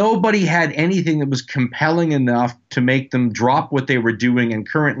 Well, nobody had anything that was compelling enough to make them drop what they were doing and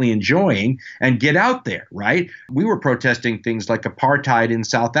currently enjoying and get out there, right? We were protesting things like apartheid in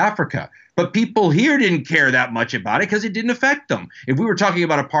South Africa. But people here didn't care that much about it because it didn't affect them. If we were talking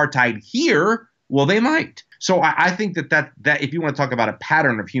about apartheid here, well, they might. So I think that if you want to talk about a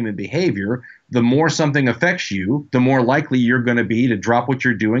pattern of human behavior, the more something affects you, the more likely you're going to be to drop what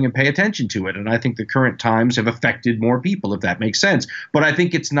you're doing and pay attention to it. And I think the current times have affected more people, if that makes sense. But I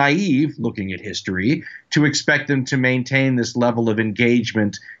think it's naive, looking at history, to expect them to maintain this level of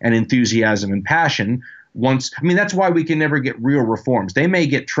engagement and enthusiasm and passion. That's why we can never get real reforms. They may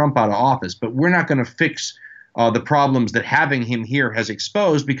get Trump out of office, but we're not going to fix the problems that having him here has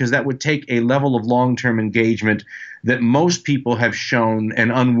exposed, because that would take a level of long-term engagement that most people have shown an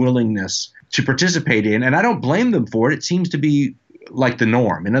unwillingness to participate in. And I don't blame them for it. It seems to be like the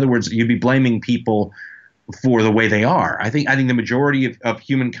norm. In other words, you'd be blaming people for the way they are. I think the majority of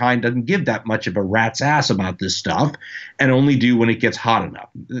humankind doesn't give that much of a rat's ass about this stuff, and only do when it gets hot enough.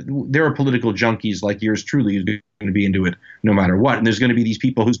 There are political junkies like yours truly who's going to be into it no matter what. And there's going to be these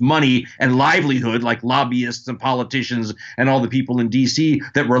people whose money and livelihood, like lobbyists and politicians and all the people in D.C.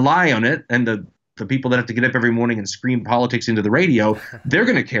 that rely on it, and the people that have to get up every morning and scream politics into the radio, they're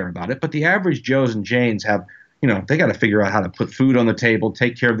going to care about it. But the average Joes and Janes have, they got to figure out how to put food on the table,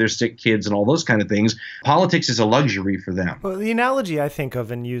 take care of their sick kids and all those kind of things. Politics is a luxury for them. Well, the analogy I think of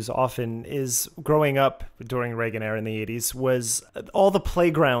and use often is growing up during Reagan era in the 80s was all the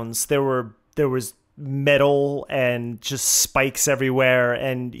playgrounds. There was metal and just spikes everywhere.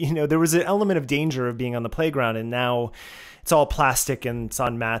 And, there was an element of danger of being on the playground. And now it's all plastic and it's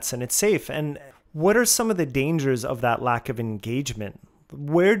on mats and it's safe. And what are some of the dangers of that lack of engagement?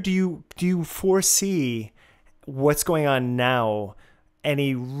 Where do you foresee what's going on now,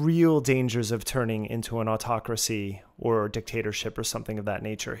 any real dangers of turning into an autocracy or a dictatorship or something of that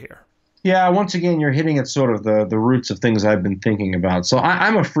nature here? Yeah, once again, you're hitting at sort of the roots of things I've been thinking about. So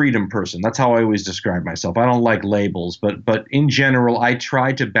I'm a freedom person. That's how I always describe myself. I don't like labels, but in general, I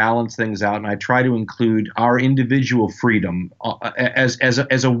try to balance things out, and I try to include our individual freedom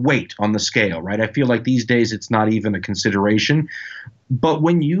as a weight on the scale, right? I feel like these days it's not even a consideration. But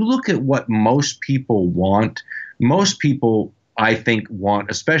when you look at what most people, I think, want,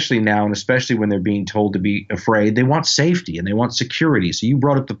 especially now and especially when they're being told to be afraid, they want safety and they want security. So you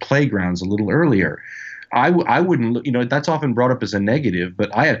brought up the playgrounds a little earlier. I wouldn't, that's often brought up as a negative,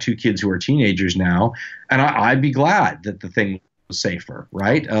 but I have two kids who are teenagers now, and I'd be glad that the thing was safer,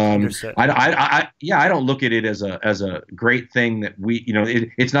 right? Understood. Yeah, I don't look at it as a great thing that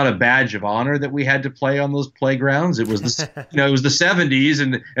it's not a badge of honor that we had to play on those playgrounds. It was it was the 70s,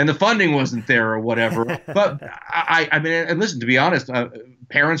 and the funding wasn't there or whatever. But I mean, and listen, to be honest,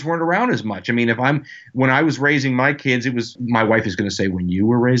 parents weren't around as much. I mean, when I was raising my kids, it was, my wife is going to say, when you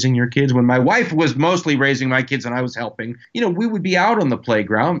were raising your kids, when my wife was mostly raising my kids and I was helping, we would be out on the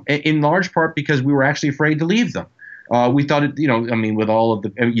playground in large part because we were actually afraid to leave them. We thought it, I mean, with all of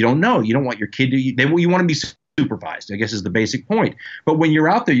you don't want your kid you want to be supervised, I guess, is the basic point. But when you're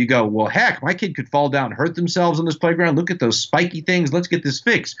out there, you go, well, heck, my kid could fall down and hurt themselves on this playground. Look at those spiky things. Let's get this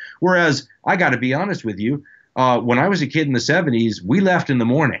fixed. Whereas I got to be honest with you, when I was a kid in the 70s, we left in the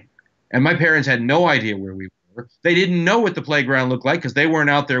morning, and my parents had no idea where we were. They didn't know what the playground looked like because they weren't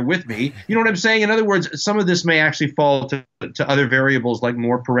out there with me. You know what I'm saying? In other words, some of this may actually fall to other variables like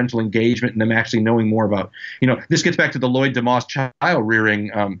more parental engagement and them actually knowing more about, this gets back to the Lloyd DeMoss child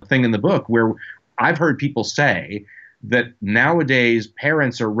rearing thing in the book, where I've heard people say that nowadays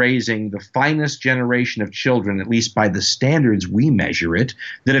parents are raising the finest generation of children, at least by the standards we measure it,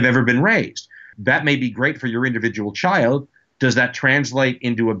 that have ever been raised. That may be great for your individual child. Does that translate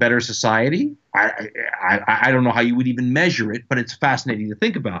into a better society? I don't know how you would even measure it, but it's fascinating to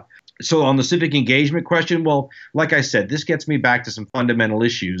think about. So on the civic engagement question, well, like I said, this gets me back to some fundamental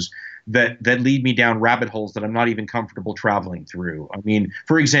issues that lead me down rabbit holes that I'm not even comfortable traveling through. I mean,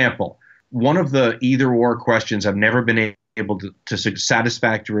 for example, one of the either or questions I've never been able to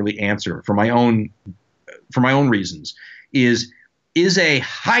satisfactorily answer for my own reasons is a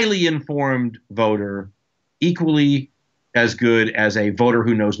highly informed voter equally as good as a voter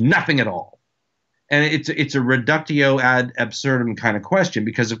who knows nothing at all? And it's a reductio ad absurdum kind of question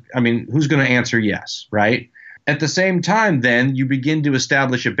because, who's going to answer yes, right? At the same time, then you begin to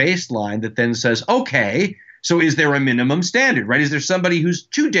establish a baseline that then says, okay, so is there a minimum standard, right? Is there somebody who's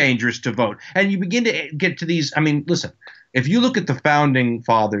too dangerous to vote? And you begin to get to these, listen, if you look at the founding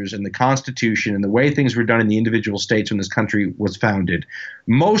fathers and the Constitution and the way things were done in the individual states when this country was founded,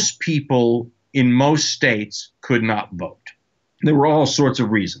 most people in most states could not vote. There were all sorts of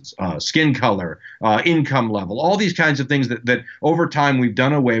reasons, skin color, income level, all these kinds of things that over time we've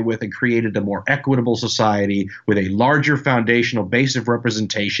done away with and created a more equitable society with a larger foundational base of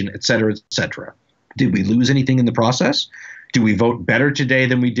representation, et cetera, et cetera. Did we lose anything in the process? Do we vote better today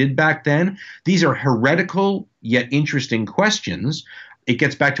than we did back then? These are heretical yet interesting questions. It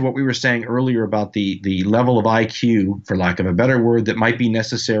gets back to what we were saying earlier about the level of IQ, for lack of a better word, that might be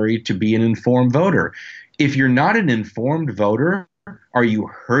necessary to be an informed voter. If you're not an informed voter, are you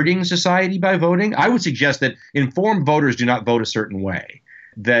hurting society by voting? I would suggest that informed voters do not vote a certain way,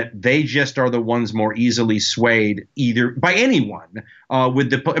 that they just are the ones more easily swayed either by anyone.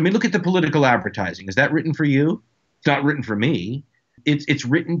 Look at the political advertising. Is that written for you? It's not written for me. It's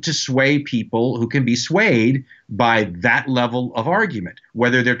written to sway people who can be swayed by that level of argument,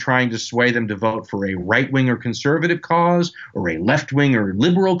 whether they're trying to sway them to vote for a right-wing or conservative cause or a left-wing or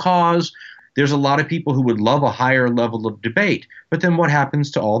liberal cause. There's a lot of people who would love a higher level of debate. But then what happens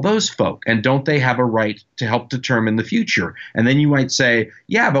to all those folk? And don't they have a right to help determine the future? And then you might say,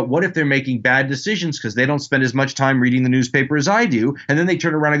 yeah, but what if they're making bad decisions because they don't spend as much time reading the newspaper as I do? And then they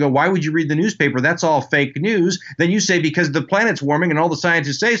turn around and go, why would you read the newspaper? That's all fake news. Then you say, because the planet's warming and all the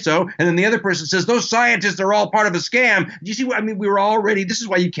scientists say so. And then the other person says, those scientists are all part of a scam. Do you see what we were already, this is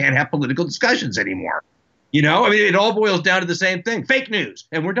why you can't have political discussions anymore. It all boils down to the same thing, fake news,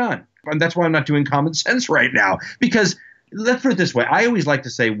 and we're done. And that's why I'm not doing common sense right now, because let's put it this way. I always like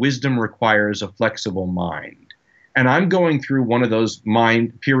to say wisdom requires a flexible mind. And I'm going through one of those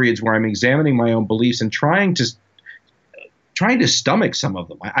mind periods where I'm examining my own beliefs and trying to stomach some of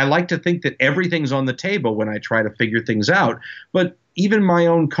them. I like to think that everything's on the table when I try to figure things out. But even my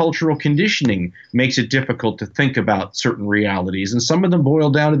own cultural conditioning makes it difficult to think about certain realities. And some of them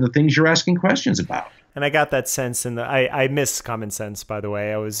boil down to the things you're asking questions about. And I got that sense I miss common sense, by the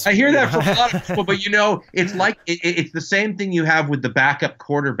way. I hear that from a lot of people, but it's like it's the same thing you have with the backup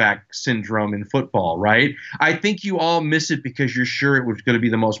quarterback syndrome in football, right? I think you all miss it because you're sure it was going to be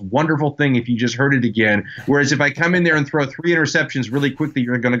the most wonderful thing if you just heard it again. Whereas if I come in there and throw 3 interceptions really quickly,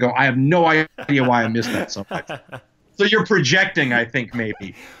 you're going to go, I have no idea why I missed that so much. So you're projecting, I think,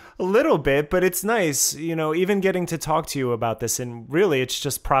 maybe. A little bit, but it's nice, even getting to talk to you about this. And really, it's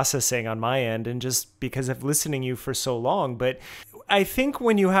just processing on my end and just because of listening to you for so long. But I think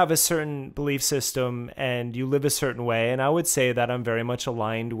when you have a certain belief system and you live a certain way, and I would say that I'm very much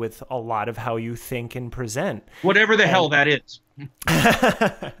aligned with a lot of how you think and present. Whatever the hell that is.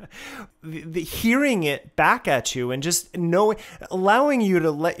 the hearing it back at you and just allowing you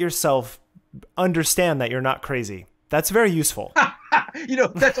to let yourself understand that you're not crazy. That's very useful.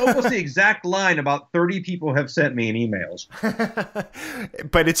 That's almost the exact line about 30 people have sent me in emails.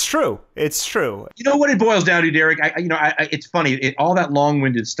 But it's true. It's true. You know what it boils down to, Derek? It's funny. All that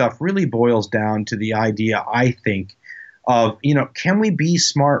long-winded stuff really boils down to the idea, I think, of, can we be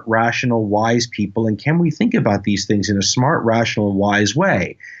smart, rational, wise people, and can we think about these things in a smart, rational, and wise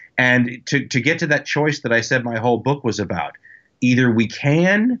way? And to get to that choice that I said my whole book was about, either we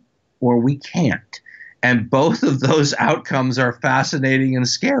can or we can't. And both of those outcomes are fascinating and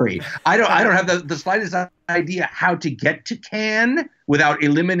scary. I don't have the slightest idea how to get to can without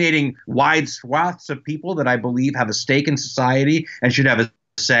eliminating wide swaths of people that I believe have a stake in society and should have a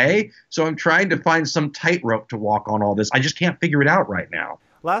say. So I'm trying to find some tightrope to walk on all this. I just can't figure it out right now.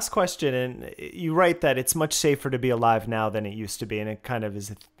 Last question, and you write that it's much safer to be alive now than it used to be, and it kind of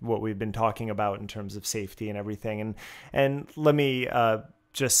is what we've been talking about in terms of safety and everything. And let me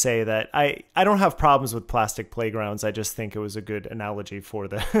just say that I don't have problems with plastic playgrounds. I just think it was a good analogy for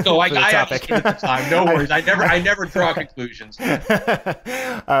the, I topic. At the time. No worries. I never draw conclusions.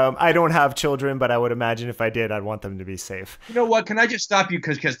 I don't have children, but I would imagine if I did, I'd want them to be safe. You know what? Can I just stop you?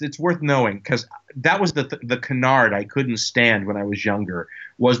 Because it's worth knowing. Because that was the canard I couldn't stand when I was younger,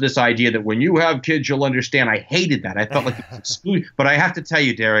 was this idea that when you have kids, you'll understand. I hated that. I felt like it was excluded. But I have to tell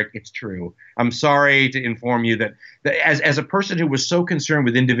you, Derek, it's true. I'm sorry to inform you that as a person who was so concerned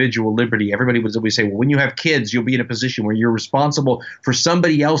with individual liberty, everybody would always say, well, when you have kids, you'll be in a position where you're responsible for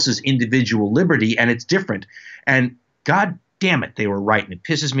somebody else's individual liberty, and it's different. And God damn it, they were right, and it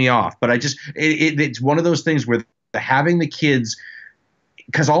pisses me off. But it's one of those things where having the kids,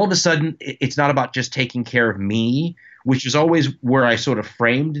 because all of a sudden it's not about just taking care of me, which is always where I sort of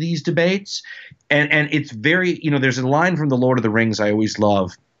framed these debates. And it's very, there's a line from The Lord of the Rings I always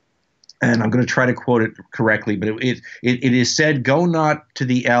love, and I'm going to try to quote it correctly, but it is said, "Go not to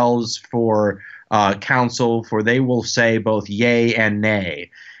the elves for counsel, for they will say both yea and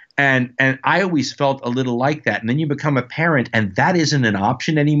nay." And I always felt a little like that. And then you become a parent, and that isn't an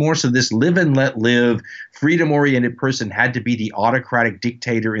option anymore. So this live and let live, freedom-oriented person had to be the autocratic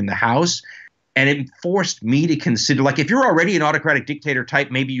dictator in the house. And it forced me to consider, like, if you're already an autocratic dictator type,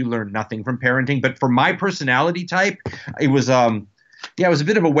 maybe you learn nothing from parenting. But for my personality type, it was a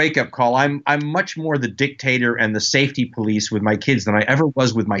bit of a wake-up call. I'm much more the dictator and the safety police with my kids than I ever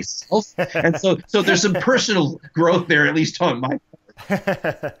was with myself. And so there's some personal growth there, at least on my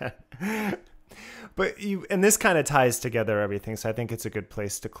part. But and this kind of ties together everything, so I think it's a good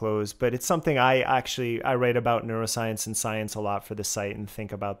place to close. But it's something I write about neuroscience and science a lot for the site and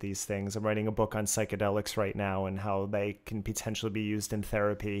think about these things. I'm writing a book on psychedelics right now and how they can potentially be used in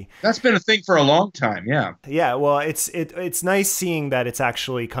therapy. That's been a thing for a long time, yeah. Yeah, well, it's nice seeing that it's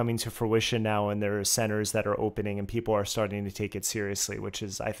actually coming to fruition now, and there are centers that are opening and people are starting to take it seriously, which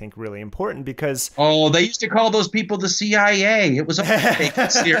is, I think, really important because... Oh, they used to call those people the CIA. It was a take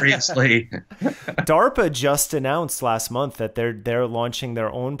it seriously. DARPA just announced last month that they're launching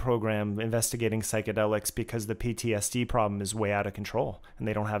their own program investigating psychedelics because the PTSD problem is way out of control and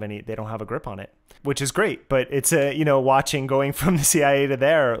they don't have a grip on it, which is great. But it's watching going from the CIA to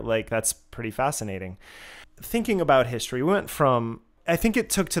there, like, that's pretty fascinating. Thinking about history, we went from, I think it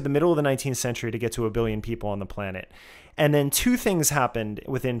took to the middle of the 19th century to get to 1 billion people on the planet. And then two things happened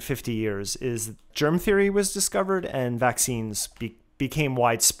within 50 years is germ theory was discovered and vaccines became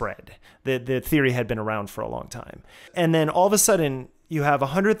widespread. The theory had been around for a long time. And then all of a sudden, you have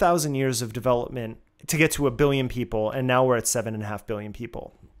 100,000 years of development to get to 1 billion people, and now we're at 7.5 billion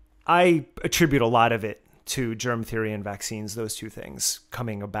people. I attribute a lot of it to germ theory and vaccines, those two things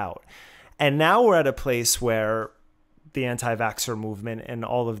coming about. And now we're at a place where the anti-vaxxer movement and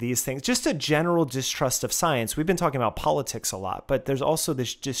all of these things, just a general distrust of science. We've been talking about politics a lot, but there's also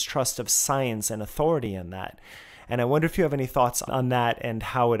this distrust of science and authority in that. And I wonder if you have any thoughts on that and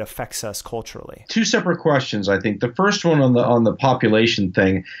how it affects us culturally. Two separate questions, I think. The first one on the population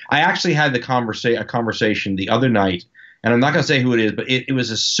thing, I actually had a conversation the other night, and I'm not going to say who it is, but it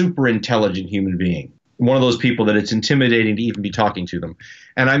was a super intelligent human being. One of those people that it's intimidating to even be talking to them.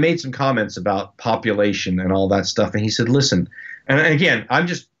 And I made some comments about population and all that stuff. And he said, listen, and again,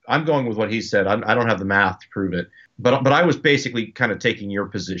 I'm going with what he said. I don't have the math to prove it. But I was basically kind of taking your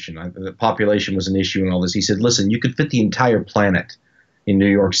position. The population was an issue and all this. He said, listen, you could fit the entire planet in New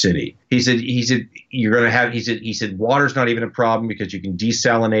York City. He said you're going to have, he said water's not even a problem because you can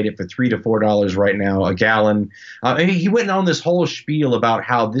desalinate it for $3 to $4 right now a gallon. And he went on this whole spiel about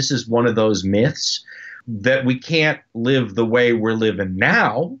how this is one of those myths that we can't live the way we're living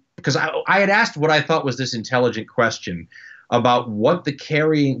now. Because I had asked what I thought was this intelligent question about what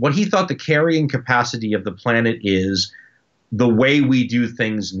he thought the carrying capacity of the planet is the way we do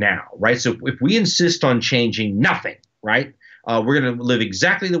things now, right? So if we insist on changing nothing, right? We're going to live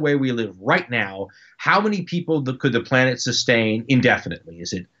exactly the way we live right now. How many people could the planet sustain indefinitely?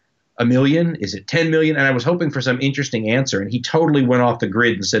 Is it 1 million? Is it 10 million? And I was hoping for some interesting answer. And he totally went off the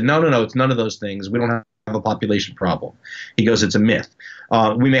grid and said, no, it's none of those things. We don't have a population problem. He goes, it's a myth.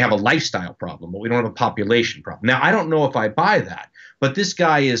 We may have a lifestyle problem, but we don't have a population problem. Now, I don't know if I buy that. But this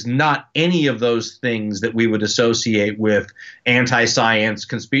guy is not any of those things that we would associate with anti-science,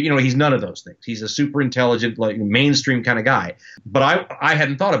 conspiracy. He's none of those things. He's a super intelligent, like mainstream kind of guy. But I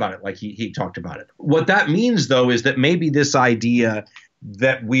hadn't thought about it like he talked about it. What that means, though, is that maybe this idea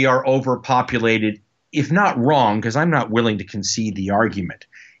that we are overpopulated, if not wrong, because I'm not willing to concede the argument,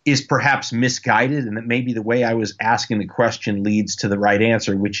 is perhaps misguided, and that maybe the way I was asking the question leads to the right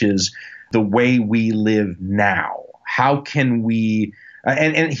answer, which is the way we live now. How can we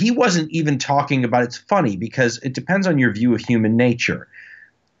and he wasn't even talking about, it's funny because it depends on your view of human nature.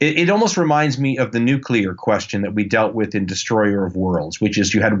 It almost reminds me of the nuclear question that we dealt with in Destroyer of Worlds, which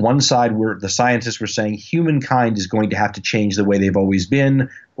is you had one side where the scientists were saying humankind is going to have to change the way they've always been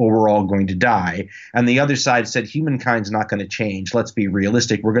or we're all going to die. And the other side said humankind's not going to change. Let's be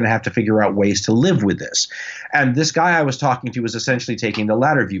realistic. We're going to have to figure out ways to live with this. And this guy I was talking to was essentially taking the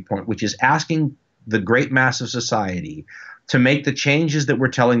latter viewpoint, which is asking the great mass of society to make the changes that we're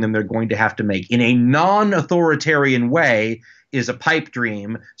telling them they're going to have to make in a non-authoritarian way is a pipe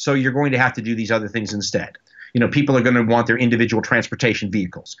dream. So you're going to have to do these other things instead. People are going to want their individual transportation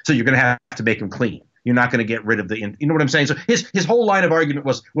vehicles. So you're going to have to make them clean. You're not going to get rid of you know what I'm saying? So his whole line of argument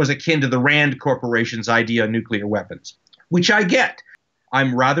was akin to the Rand Corporation's idea of nuclear weapons, which I get.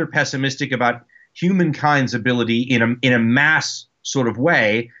 I'm rather pessimistic about humankind's ability in a mass sort of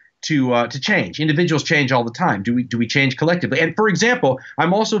way to change. Individuals change all the time. Do we change collectively? And for example,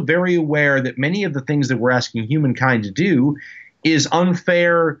 I'm also very aware that many of the things that we're asking humankind to do is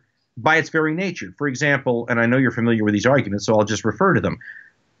unfair by its very nature. For example, and I know you're familiar with these arguments, so I'll just refer to them.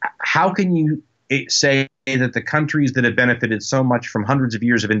 How can you say that the countries that have benefited so much from hundreds of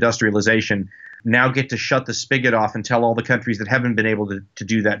years of industrialization now get to shut the spigot off and tell all the countries that haven't been able to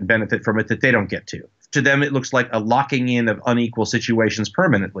do that and benefit from it that they don't get to? To them, it looks like a locking in of unequal situations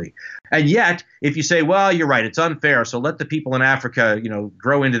permanently. And yet, if you say, well, you're right, it's unfair, so let the people in Africa,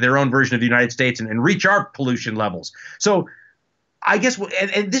 grow into their own version of the United States and reach our pollution levels. So I guess,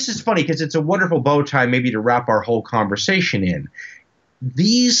 and this is funny because it's a wonderful bow tie maybe to wrap our whole conversation in.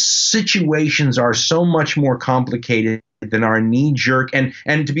 These situations are so much more complicated than our knee-jerk, and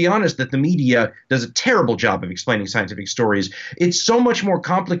to be honest, that the media does a terrible job of explaining scientific stories. It's so much more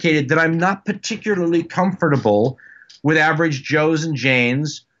complicated that I'm not particularly comfortable with average Joes and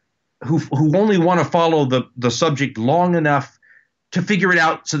Janes who only want to follow the subject long enough to figure it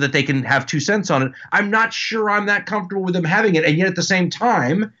out so that they can have 2 cents on it. I'm not sure I'm that comfortable with them having it, and yet at the same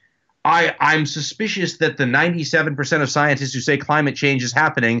time, I'm suspicious that the 97% of scientists who say climate change is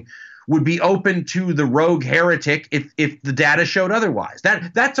happening would be open to the rogue heretic if the data showed otherwise.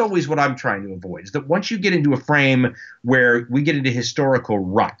 That's always what I'm trying to avoid, is that once you get into a frame where we get into historical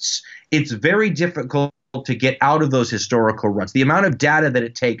ruts, it's very difficult to get out of those historical ruts. The amount of data that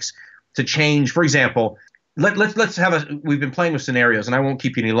it takes to change, for example, let's have we've been playing with scenarios, and I won't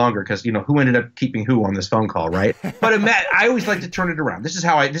keep you any longer because who ended up keeping who on this phone call, right? But I always like to turn it around. This is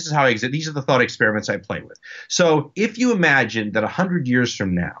how I exist. These are the thought experiments I play with. So if you imagine that 100 years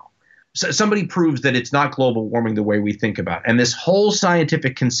from now, somebody proves that it's not global warming the way we think about, and this whole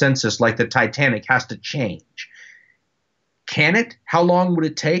scientific consensus, like the Titanic, has to change. Can it? How long would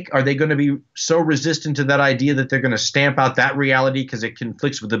it take? Are they going to be so resistant to that idea that they're going to stamp out that reality because it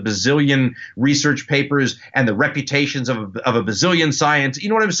conflicts with a bazillion research papers and the reputations of a bazillion science? You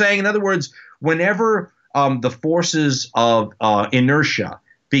know what I'm saying? In other words, whenever the forces of inertia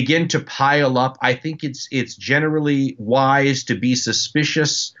begin to pile up, I think it's generally wise to be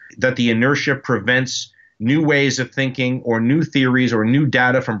suspicious that the inertia prevents new ways of thinking or new theories or new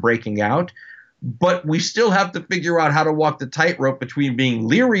data from breaking out. But we still have to figure out how to walk the tightrope between being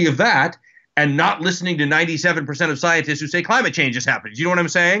leery of that and not listening to 97% of scientists who say climate change is happening. Do you know what I'm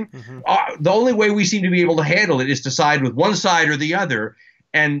saying? Mm-hmm. The only way we seem to be able to handle it is to side with one side or the other.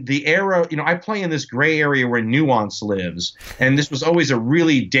 And the era, I play in this gray area where nuance lives. And this was always a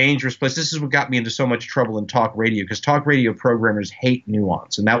really dangerous place. This is what got me into so much trouble in talk radio, because talk radio programmers hate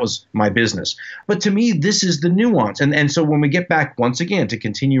nuance. And that was my business. But to me, this is the nuance. And so when we get back once again to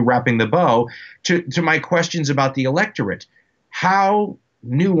continue wrapping the bow to my questions about the electorate, how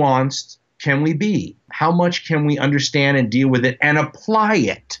nuanced can we be? How much can we understand and deal with it and apply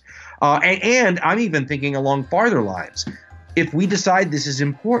it? And I'm even thinking along farther lines. If we decide this is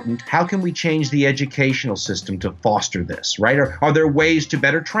important, how can we change the educational system to foster this, right? Or are there ways to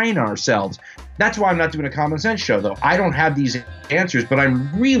better train ourselves? That's why I'm not doing a common sense show, though. I don't have these answers, but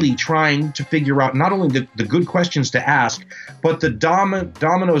I'm really trying to figure out not only the good questions to ask, but the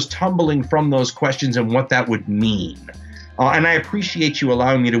dominoes tumbling from those questions and what that would mean. And I appreciate you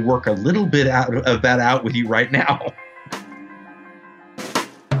allowing me to work a little bit of that out with you right now.